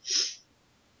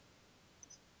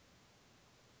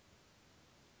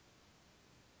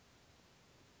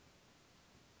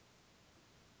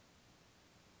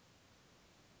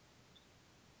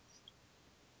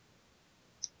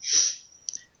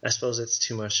 I suppose it's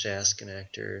too much to ask an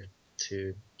actor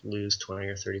to lose 20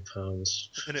 or 30 pounds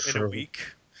In a for week.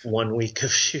 1 week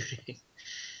of shooting.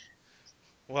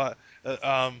 Well,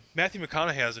 Matthew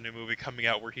McConaughey has a new movie coming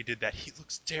out where he did that. He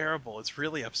looks terrible. It's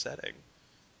really upsetting.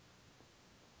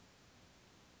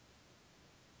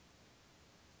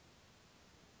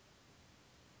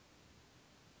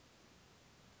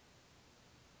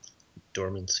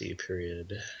 Dormancy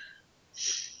period.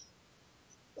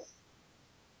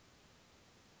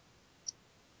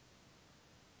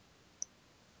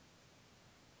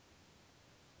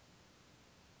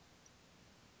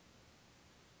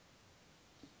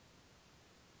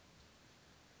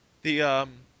 The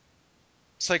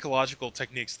psychological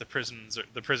techniques the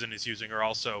prison is using are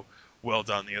also well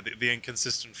done. The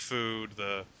inconsistent food,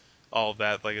 the all of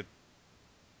that, like,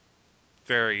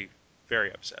 very,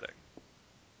 very upsetting.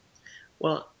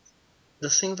 Well, the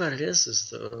thing about it is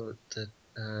though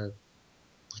that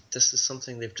this is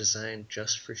something they've designed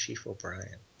just for Chief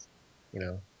O'Brien. You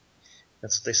know,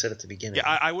 that's what they said at the Yeah, beginning.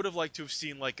 I would have liked to have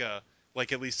seen like at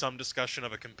least some discussion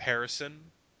of a comparison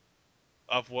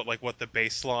of what the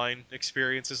baseline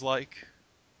experience is like.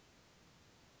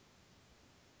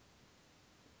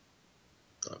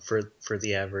 For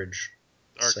the average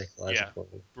Or yeah,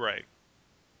 psychological. right,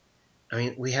 I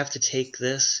mean, we have to take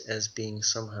this as being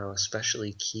somehow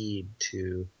especially keyed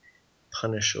to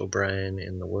punish O'Brien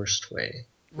in the worst way.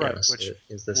 right. Which So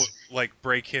is would this? like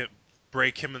break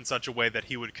him in such a way that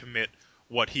he would commit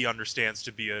what he understands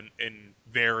to be an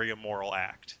very immoral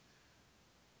act.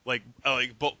 Like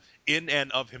both in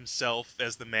and of himself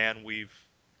as the man we've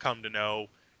come to know,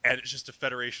 and just a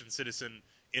Federation citizen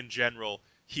in general,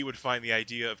 he would find the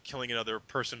idea of killing another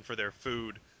person for their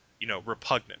food,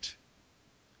 repugnant.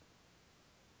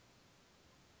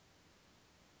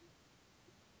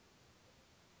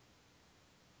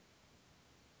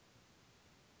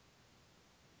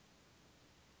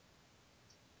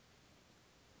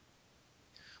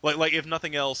 Like if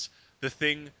nothing else, the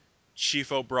thing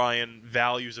Chief O'Brien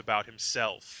values about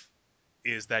himself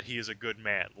is that he is a good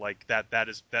man. Like that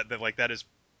is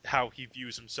how he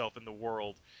views himself in the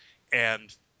world,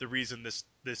 and the reason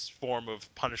this form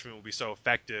of punishment will be so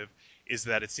effective is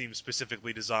that it seems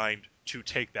specifically designed to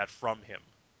take that from him.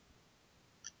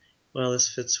 Well, this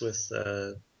fits with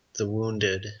the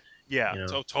wounded. Yeah, You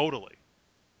know, totally.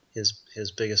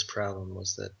 his biggest problem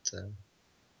was that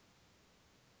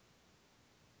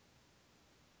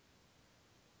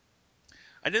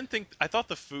I thought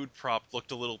the food prop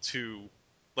looked a little too,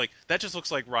 like, that just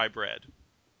looks like rye bread.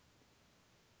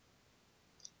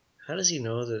 how does he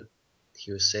know that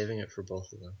he was saving it for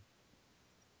both of them?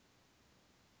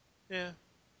 Yeah,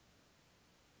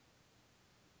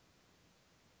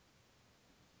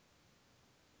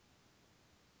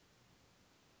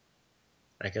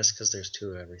 I guess because there's two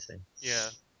of everything. yeah.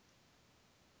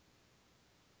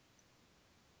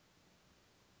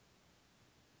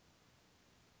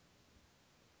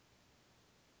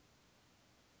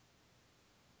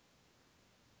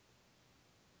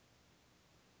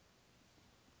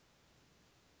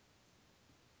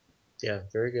 Yeah,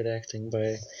 very good acting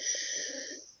by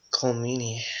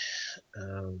Colmini.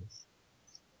 Um,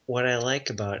 what I like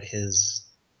about his,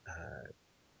 uh,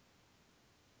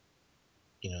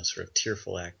 sort of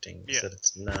tearful acting is Yeah, that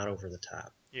it's not over the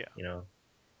top. yeah, You know,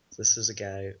 this is a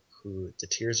guy who the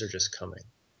tears are just coming.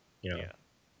 You know, yeah,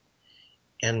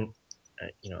 and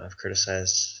I've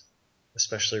criticized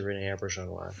especially Rene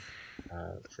Auberjonois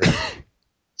for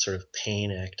sort of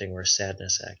pain acting or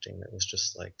sadness acting that was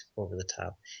just like over the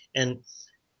top. And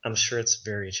I'm sure it's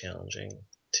very challenging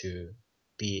to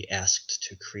be asked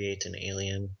to create an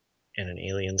alien and an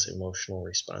alien's emotional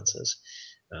responses.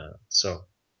 So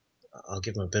I'll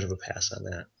give him a bit of a pass on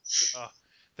that.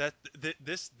 uh,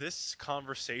 this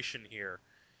conversation here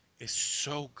is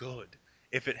so good.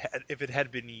 If it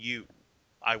had been you,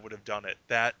 I would have done it.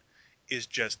 That is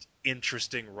just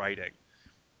interesting writing.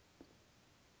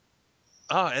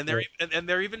 Yeah. And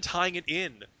they're even tying it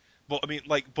in. Well, I mean,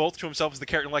 like, both to himself as the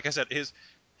character. And like I said,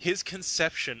 his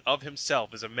conception of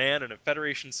himself as a man and a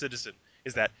Federation citizen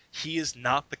is that he is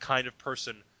not the kind of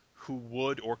person who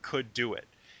would or could do it.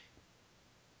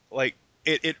 Like,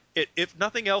 if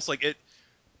nothing else, it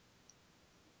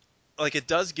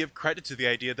does give credit to the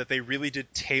idea that they really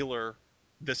did tailor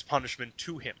this punishment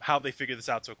to him. How they figure this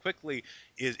out so quickly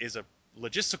is a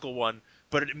logistical one,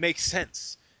 but it makes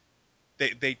sense.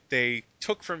 They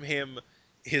took from him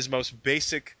his most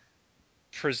basic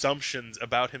presumptions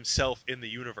about himself in the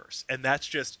universe, and that's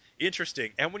just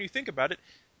interesting. And when you think about it,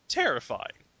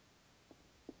 terrifying.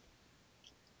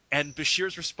 And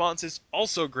Bashir's response is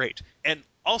also great and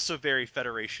also very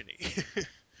Federation-y.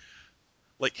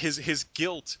 Like his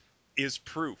guilt is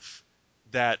proof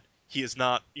that he is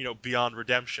not, beyond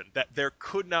redemption. That there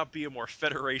could not be a more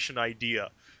Federation idea.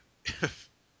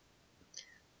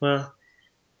 Well,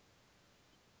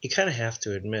 you kind of have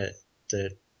to admit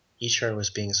that Ishar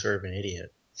was being sort of an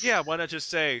idiot. Yeah, why not just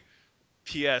say,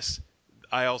 "P.S.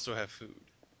 I also have food."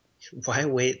 Why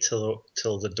wait till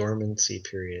the dormancy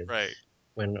period Right.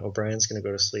 when O'Brien's going to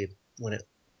go to sleep when it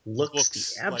looks the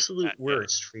Looks like absolute that. Yeah.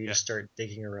 worst for you to Yeah. start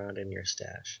digging around in your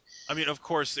stash? I mean, of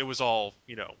course, it was all,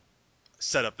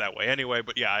 set up that way anyway.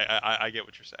 But yeah, I get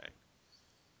what you're saying.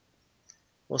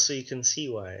 Well, so you can see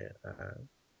why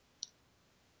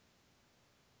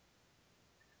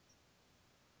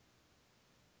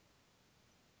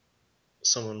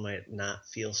someone might not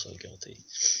feel so guilty.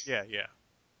 Yeah, yeah.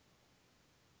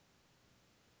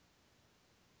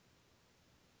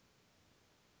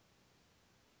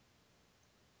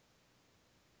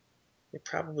 They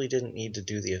probably didn't need to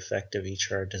do the effect of each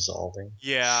shard dissolving.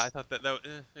 Yeah, I thought it's a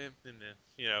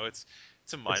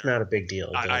It's minor not a nitpick. big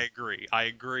deal, I but agree. I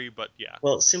agree, but yeah,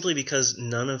 well, simply because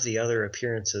none of the other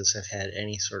appearances have had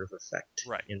any sort of effect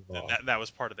right. And involved. that was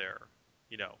part of their,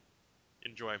 you know,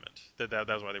 enjoyment. That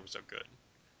was why they were so good.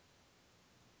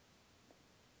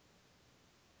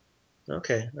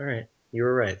 Okay, all right. You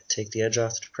were right. Take the edge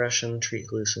off the depression, treat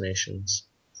hallucinations.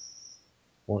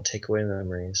 Won't take away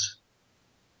memories.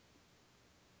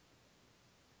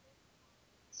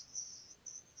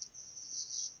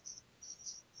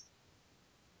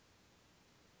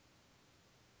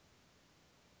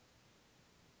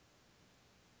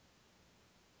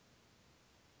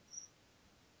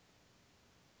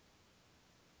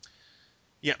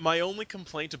 Yeah, my only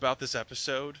complaint about this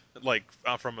episode,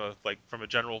 from a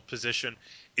general position,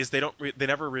 is they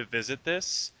never revisit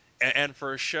this. And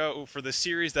for a show for the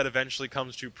series that eventually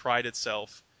comes to pride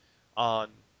itself on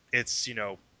its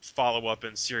follow up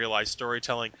and serialized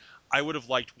storytelling, I would have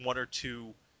liked one or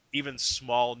two even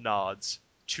small nods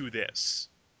to this.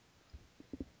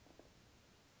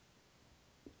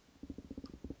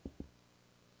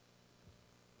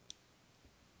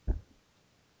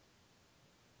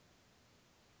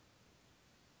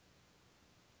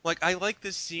 Like I like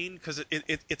this scene because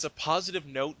it's a positive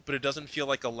note, but it doesn't feel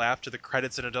like a laugh to the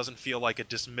credits, and it doesn't feel like a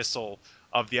dismissal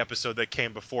of the episode that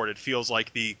came before it. It feels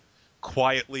like the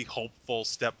quietly hopeful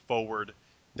step forward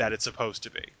that it's supposed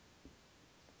to be.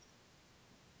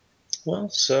 Well,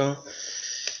 so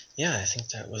yeah, I think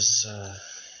that was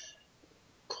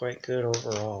quite good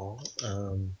overall.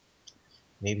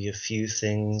 Maybe a few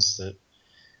things that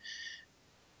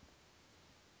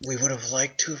we would have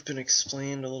liked to have been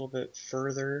explained a little bit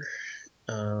further.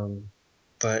 Um,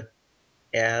 but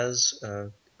as a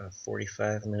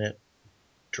 45-minute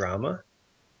drama,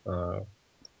 uh,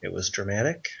 it was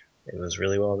dramatic. It was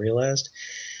really well realized.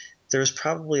 There was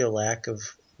probably a lack of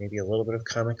maybe a little bit of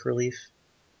comic relief.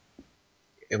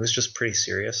 It was just pretty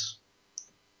serious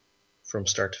from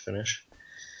start to finish.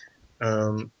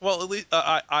 Well, at least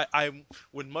I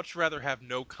would much rather have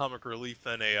no comic relief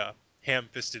than a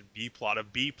ham-fisted B plot. A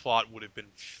B plot would have been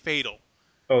fatal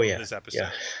oh to yeah, this yeah,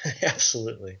 episode.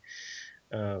 absolutely.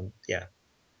 Yeah,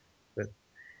 but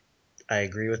I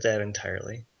agree with that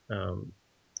entirely.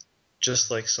 Just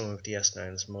like some of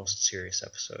DS9's most serious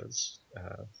episodes,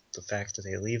 the fact that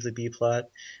they leave the B plot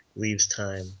leaves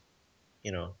time,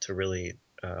 to really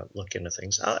look into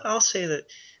things. I'll say that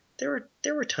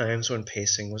there were times when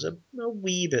pacing was a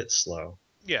wee bit slow,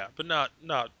 Yeah, but not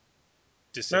not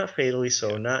dissimilar. fatally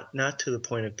so, Yeah. not to the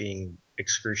point of being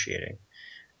excruciating,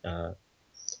 uh,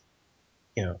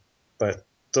 you know. But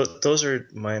those are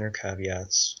minor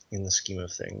caveats in the scheme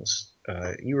of things.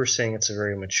 You were saying it's a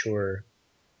very mature,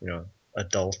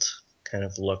 adult kind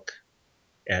of look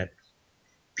at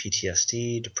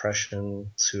PTSD,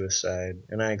 depression, suicide,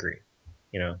 and I agree.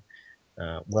 You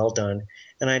know, well done,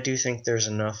 and I do think there's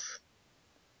enough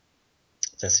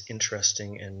that's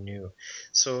interesting and new.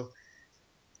 So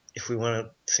if we want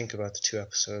to think about the two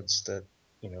episodes that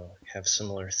have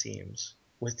similar themes,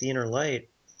 with the Inner Light,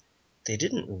 they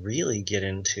didn't really get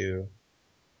into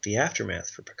the aftermath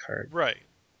for Picard Right.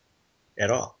 at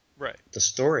all. Right. The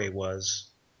story was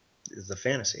the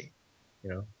fantasy, you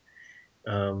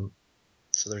know.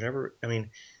 So there never. I mean,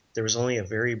 there was only a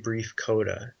very brief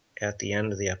coda at the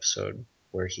end of the episode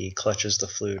where he clutches the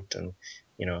flute, and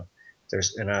you know,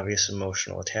 there's an obvious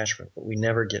emotional attachment, but we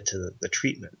never get to the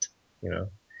treatment, you know.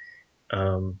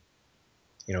 Um,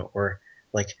 or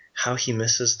like how he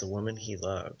misses the woman he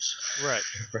loves, Right.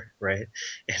 right,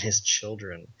 and his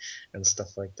children and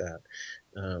stuff like that.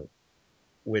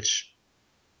 Which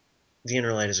The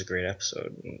Inner Light is a great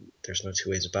episode. There's no two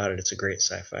ways about it. It's a great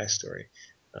sci-fi story,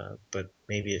 but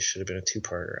maybe it should have been a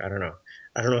two-parter. I don't know.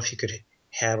 I don't know if you could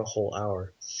have a whole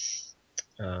hour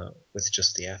with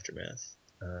just the aftermath.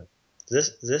 Uh,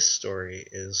 this story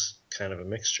is kind of a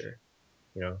mixture.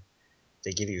 You know,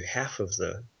 they give you half of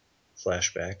the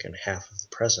flashback and half of the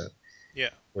present, Yeah.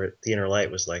 where The Inner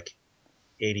Light was like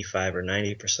 85 or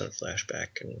 90%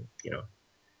 flashback and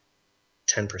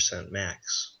 10%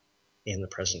 max in the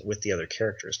present with the other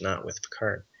characters, not with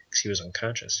Picard because he was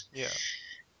unconscious. Yeah.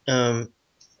 Um,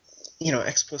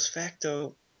 ex post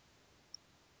facto,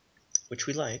 which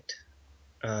we liked,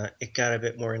 it got a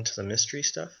bit more into the mystery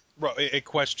stuff. Well, a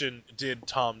question: did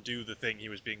Tom do the thing he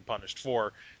was being punished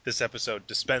for? This episode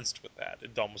dispensed with that.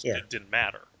 It almost Yeah. it didn't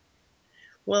matter.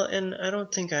 Well, and I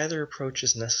don't think either approach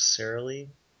is necessarily.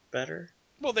 better.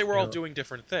 Well, they were You all know, doing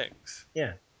different things.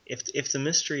 yeah. If the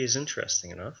mystery is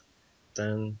interesting enough,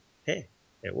 then hey,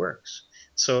 it works.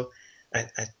 So I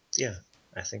yeah,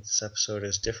 I think this episode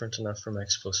is different enough from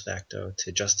Ex Post Facto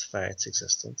to justify its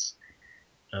existence.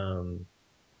 Um,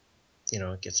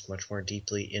 it gets much more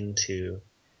deeply into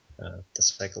the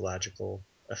psychological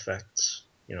effects.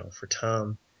 For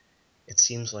Tom, it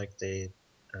seems like they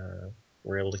uh,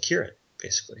 were able to cure it,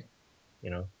 basically. You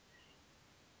know,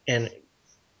 and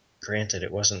granted,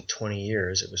 it wasn't 20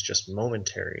 years; it was just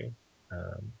momentary,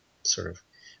 um, sort of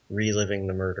reliving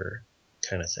the murder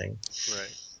kind of thing.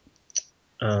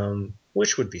 Right.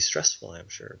 Which would be stressful, I'm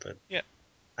sure, but Yeah.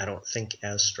 I don't think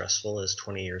as stressful as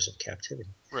 20 years of captivity.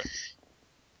 Right.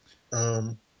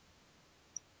 Um,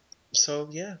 so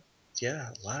yeah,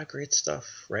 a lot of great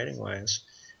stuff writing wise.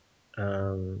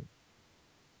 Um,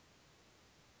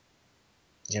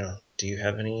 do you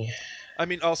have any? I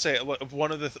mean, I'll say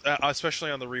one of the,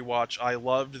 especially on the rewatch, I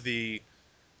loved the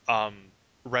um,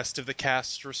 rest of the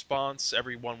cast's response.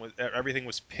 Everything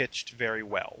was pitched very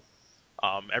well.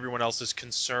 Everyone else's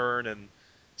concern and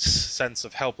sense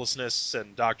of helplessness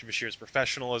and Dr. Bashir's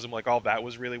professionalism, like all that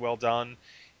was really well done.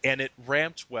 And it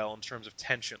ramped well in terms of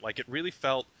tension. Like it really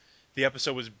felt the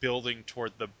episode was building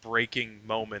toward the breaking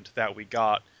moment that we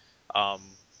got um,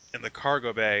 in the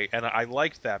cargo bay, and I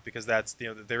liked that because that's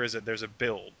there's a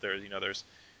build there's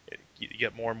you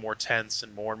get more and more tense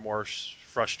and more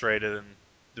frustrated, and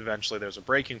eventually there's a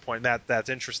breaking point. And that's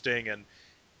interesting, and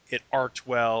it arced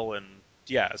well, and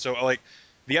yeah, so like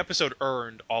the episode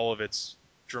earned all of its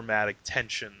dramatic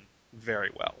tension very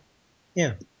well.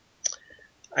 Yeah,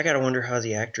 I gotta wonder how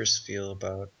the actors feel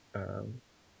about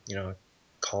a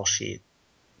call sheet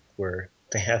where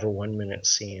they have a 1 minute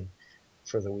scene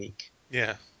for the week.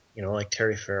 Yeah, Like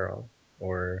Terry Farrell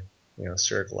or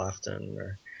Serge Lofton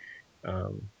or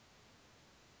um,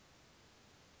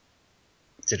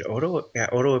 did Odo? Yeah,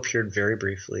 Odo appeared very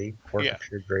briefly. Quark yeah,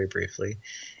 appeared very briefly,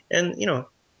 and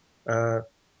uh,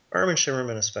 Armin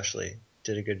Shimmerman especially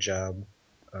did a good job.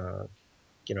 Uh,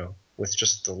 with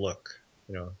just the look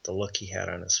he had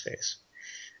on his face.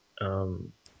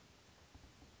 Um,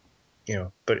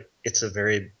 but it's a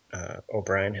very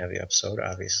O'Brien heavy episode,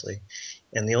 obviously,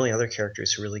 and the only other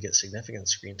characters who really get significant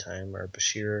screen time are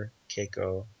Bashir,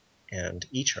 Keiko, and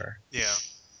Ichar. yeah.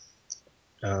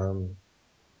 Um,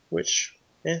 which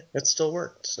it still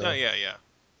worked. No, So yeah, yeah.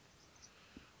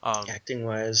 acting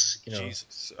wise,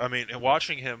 Jesus, I mean, and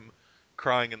watching him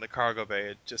crying in the cargo bay,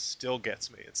 it just still gets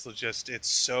me. It's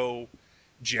so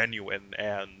genuine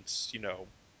and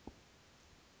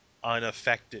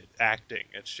unaffected acting.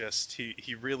 It's just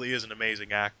he really is an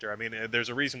amazing actor. I mean, there's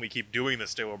a reason we keep doing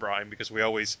this to O'Brien because we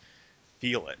always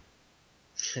feel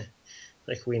it.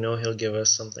 like we know he'll give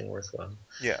us something worthwhile.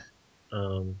 Yeah.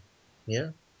 Um, yeah,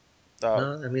 Uh,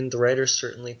 no, I mean the writers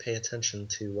certainly pay attention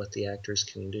to what the actors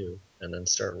can do and then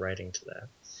start writing to that.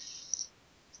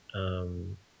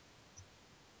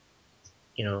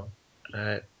 You know,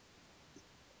 uh,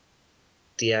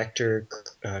 the actor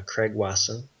Craig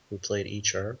Wasson, who played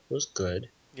Ichar, was good,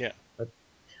 yeah. but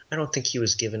I don't think he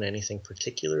was given anything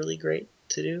particularly great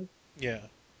to do. Yeah.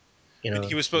 You know,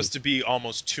 He was he supposed to be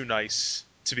almost too nice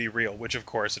to be real, which of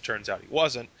course it turns out he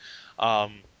wasn't.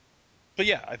 Um, but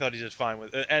yeah, I thought he did fine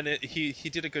with it, and he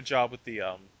did a good job with the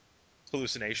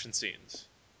hallucination scenes.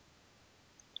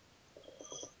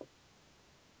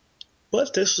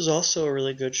 But this was also a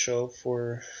really good show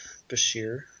for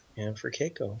Bashir and for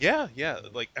Keiko. Yeah, yeah,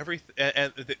 like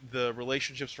and the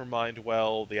relationships were mined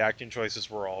well. The acting choices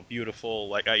were all beautiful.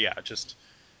 Like, yeah, just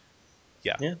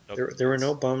yeah, Yeah, no there were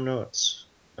no complaints. bum notes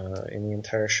in the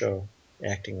entire show,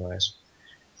 acting wise.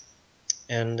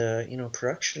 And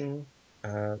production.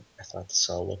 I thought this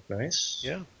all looked nice.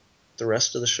 Yeah, The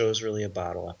rest of the show is really a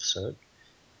bottle episode.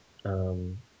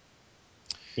 Um,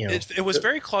 you know, it was the,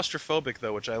 very claustrophobic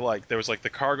though, which I liked. There was like the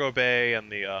cargo bay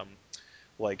and the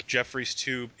like Jeffrey's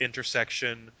Tube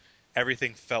intersection.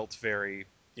 Everything felt very,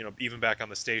 even back on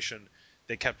the station,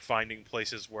 they kept finding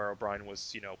places where O'Brien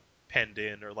was, penned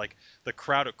in, or like the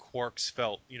crowd at Quarks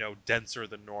felt, denser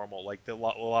than normal. Like a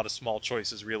lot of small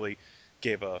choices really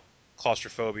gave a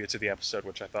claustrophobia to the episode,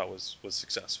 which I thought was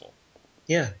successful.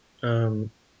 yeah,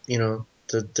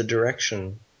 the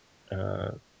direction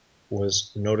uh,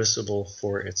 was noticeable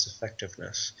for its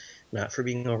effectiveness, not for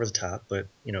being over the top, but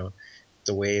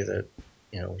the way that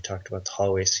we talked about the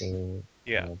hallway scene,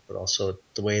 Yeah, but also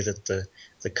the way that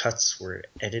the cuts were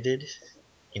edited,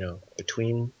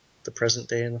 between the present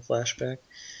day and the flashback.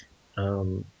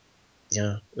 Um,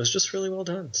 it was just really well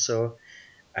done. So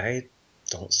I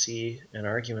don't see an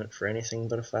argument for anything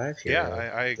but a five yeah,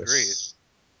 here. I agree.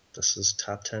 This is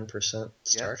top 10% Yeah,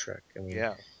 Star Trek. I mean,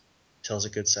 yeah, tells a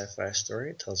good sci-fi story.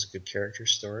 It tells a good character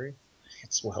story.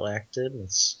 It's well acted.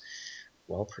 It's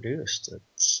well produced.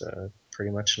 It's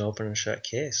pretty much an open and shut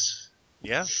case.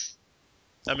 Yeah,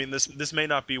 I mean this may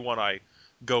not be one I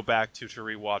go back to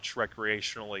rewatch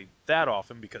recreationally that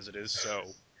often because it is so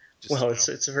just Well,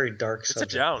 it's a very dark it's a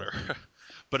subject. downer,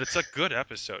 but it's a good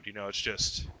episode.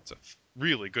 It's a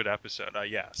really good episode.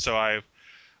 Yeah, so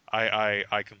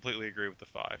I completely agree with the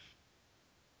five.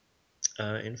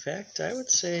 In fact, I would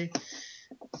say,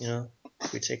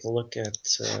 if we take a look at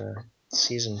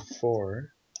season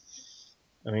 4,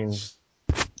 I mean,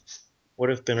 what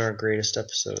have been our greatest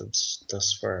episodes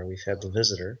thus far? We've had The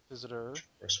Visitor, Visitor. which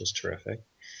of course was terrific.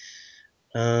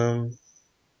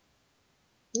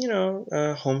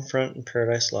 Homefront and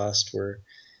Paradise Lost were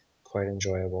quite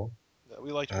enjoyable.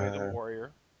 We liked Way the Uh,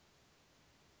 Warrior.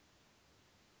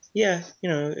 yeah,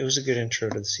 it was a good intro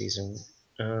to the season.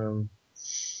 Um,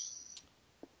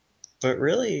 but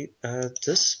really,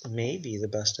 this may be the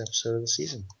best episode of the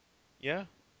season. Yeah,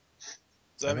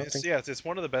 I I mean don't think. it's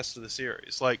one of the best of the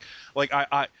series. Like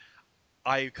I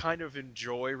kind of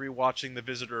enjoy rewatching The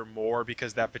Visitor more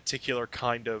because that particular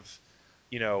kind of,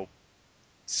 you know,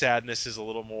 sadness is a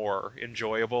little more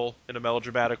enjoyable in a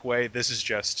melodramatic way. This is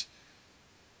just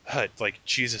like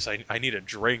Jesus, I need a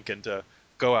drink and to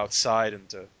go outside and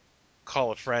to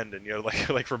call a friend and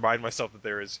like remind myself that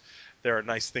there are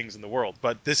nice things in the world.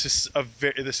 But this is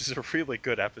a really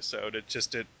good episode.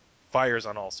 It fires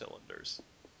on all cylinders.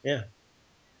 Yeah.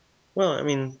 Well, I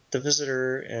mean, The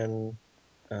Visitor and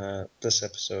this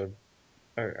episode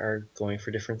are going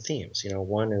for different themes.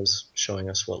 One is showing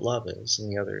us what love is,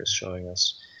 and the other is showing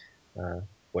us uh,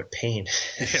 what pain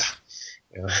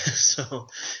Yeah, is. So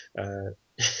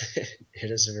it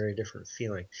is a very different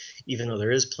feeling, even though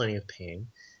there is plenty of pain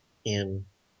in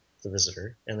The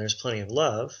Visitor, and there's plenty of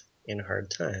love in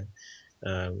Hard Time.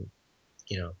 Um,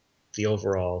 you know, the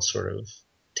overall sort of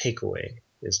takeaway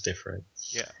is different.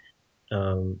 yeah.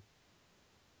 Um,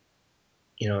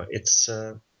 it's.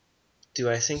 Do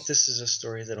I think this is a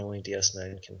story that only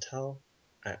DS9 can tell?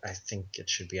 I think it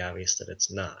should be obvious that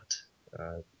it's not,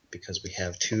 because we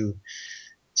have two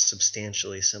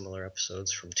substantially similar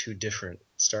episodes from two different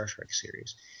Star Trek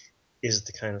series. Is it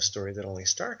the kind of story that only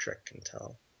Star Trek can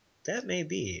tell? That may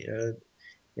be.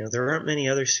 There aren't many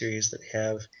other series that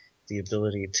have the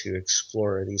ability to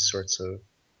explore these sorts of,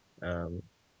 um,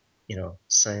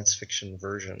 science fiction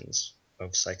versions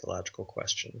of psychological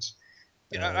questions.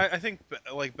 Yeah, Uh, I think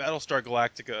like Battlestar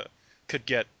Galactica could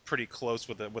get pretty close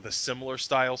with a similar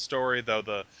style story, though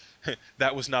the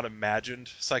that was not imagined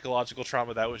psychological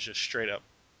trauma. That was just straight up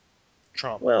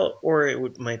trauma. well, or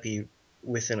might be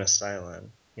within a Cylon,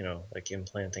 like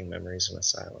implanting memories in a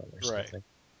Cylon or Right. something.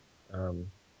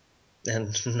 Um,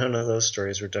 and none of those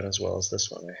stories were done as well as this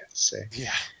one, I have to say.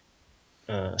 Yeah.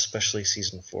 Especially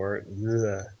season 4.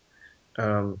 Ugh.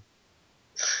 Um,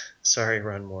 Sorry,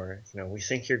 Ron Moore. We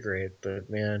think you're great, but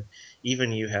man,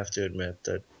 even you have to admit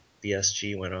that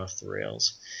BSG went off the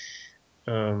rails.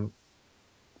 Um,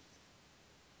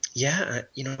 yeah,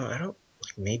 I don't.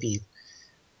 Maybe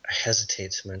I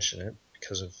hesitate to mention it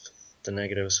because of the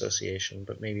negative association,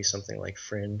 but maybe something like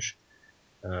Fringe,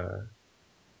 uh,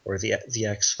 or the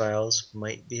X Files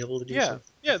might be able to do Yeah.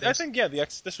 something Yeah. like I this. think yeah the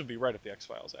X this would be right up the X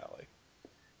Files alley.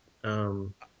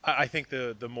 Um, I think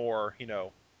the more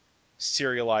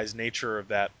serialized nature of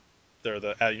that,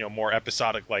 the more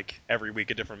episodic like every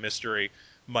week a different mystery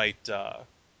might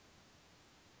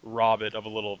rob it of a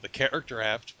little of the character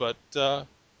heft, but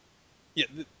yeah.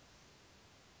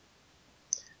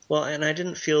 well, and I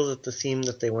didn't feel that the theme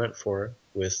that they went for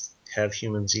with have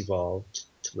humans evolved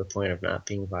to the point of not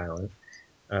being violent.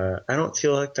 I don't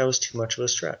feel like that was too much of a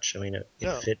stretch. I mean, it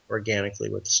No. fit organically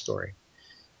with the story.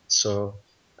 So,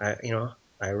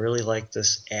 I really like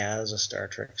this as a Star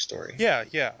Trek story. Yeah.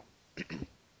 Yeah.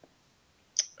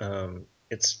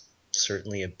 It's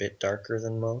certainly a bit darker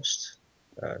than most.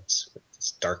 It's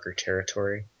darker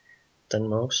territory than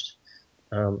most.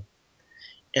 Um,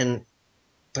 and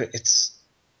but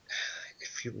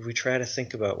we try to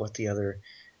think about what the other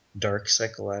dark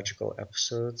psychological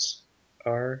episodes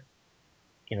are,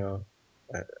 you know,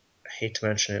 I hate to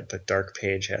mention it, but Dark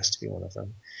Page has to be one of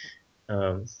them,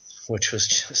 um, which was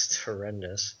just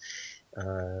horrendous.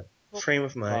 Well, Frame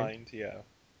of Mind, mind.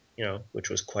 Yeah. which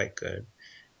was quite good.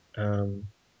 Um,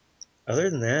 Other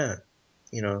than that,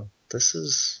 this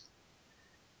is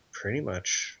pretty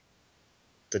much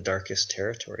the darkest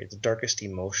territory, the darkest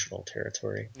emotional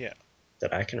territory Yeah.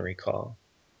 that I can recall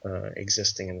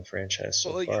existing in the franchise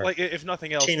Well, so far. if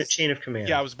nothing else, Chain of yeah, I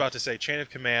Command. was about to say Chain of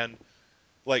Command.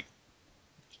 Like,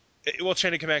 well,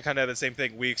 Chain of Command kind of had the same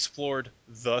thing. We explored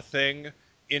the thing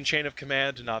in Chain of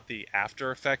Command, not the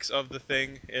after effects of the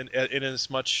thing in as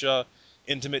much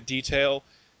intimate detail.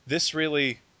 This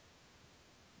really,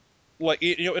 like,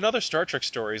 in other Star Trek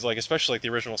stories, like especially like the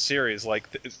original series, like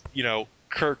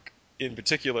Kirk in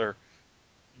particular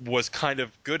was kind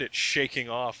of good at shaking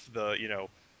off the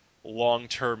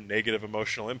long-term negative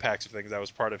emotional impacts of things. That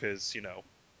was part of his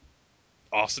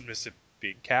awesomeness of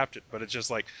being captain. But it's just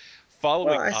like Well,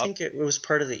 following I up. think it was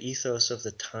part of the ethos of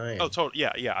the Oh, time. totally.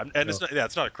 Yeah, yeah. You And know,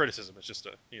 it's not a criticism. It's just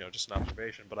a just an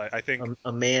observation. But I think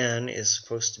a man is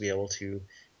supposed to be able to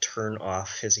turn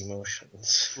off his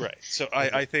emotions right. So in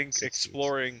the I think 60s.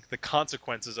 exploring the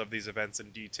consequences of these events in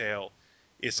detail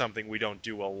is something we don't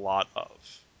do a lot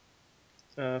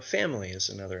of. Family is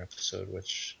another episode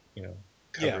which, Yeah.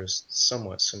 covers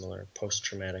somewhat similar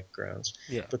post-traumatic grounds,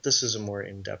 Yeah. but this is a more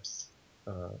in-depth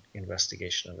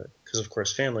investigation of it because, of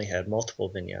course, Family had multiple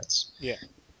vignettes. Yeah.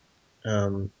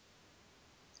 Um,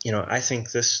 I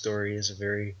think this story is a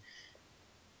very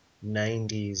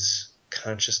 90s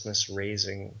consciousness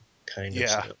raising kind of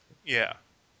Yeah. story. Yeah.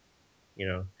 You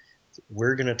know,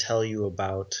 we're going to tell you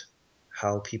about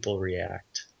how people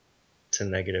react to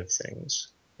negative things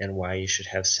and why you should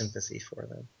have sympathy for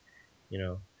them, you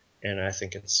know, and I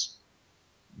think it's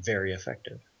very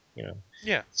effective, you know.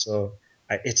 Yeah. So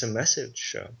it's a message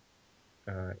show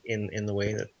in the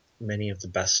way that many of the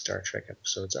best Star Trek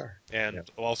episodes are. And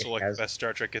also It like the has, best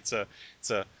Star Trek, it's a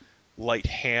light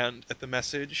hand at the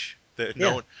message that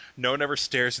yeah. no one ever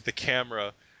stares at the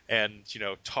camera and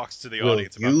talks to the Will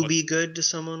audience about you what. be good to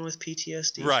someone with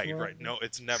PTSD Right, tomorrow? right. No,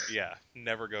 it's never. Yeah,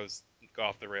 never goes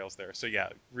off the rails there. So yeah,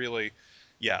 really,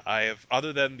 yeah. I have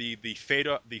other than the fade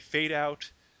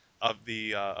out of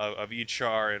the of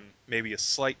HR and maybe a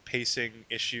slight pacing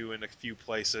issue in a few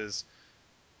places.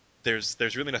 There's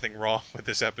really nothing wrong with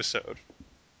this episode.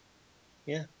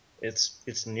 Yeah,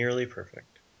 it's nearly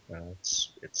perfect.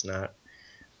 It's not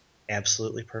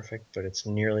absolutely perfect, but it's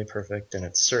nearly perfect, and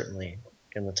it's certainly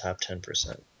in the top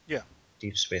 10%. Yeah.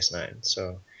 Deep Space Nine.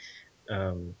 So,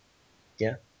 um,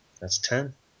 yeah, that's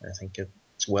 10. I think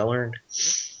it's well earned.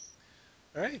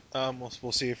 All right.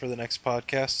 We'll see you for the next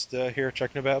podcast here at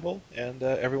Technobabble, and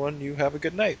everyone, you have a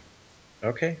good night.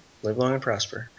 Okay, live long and prosper.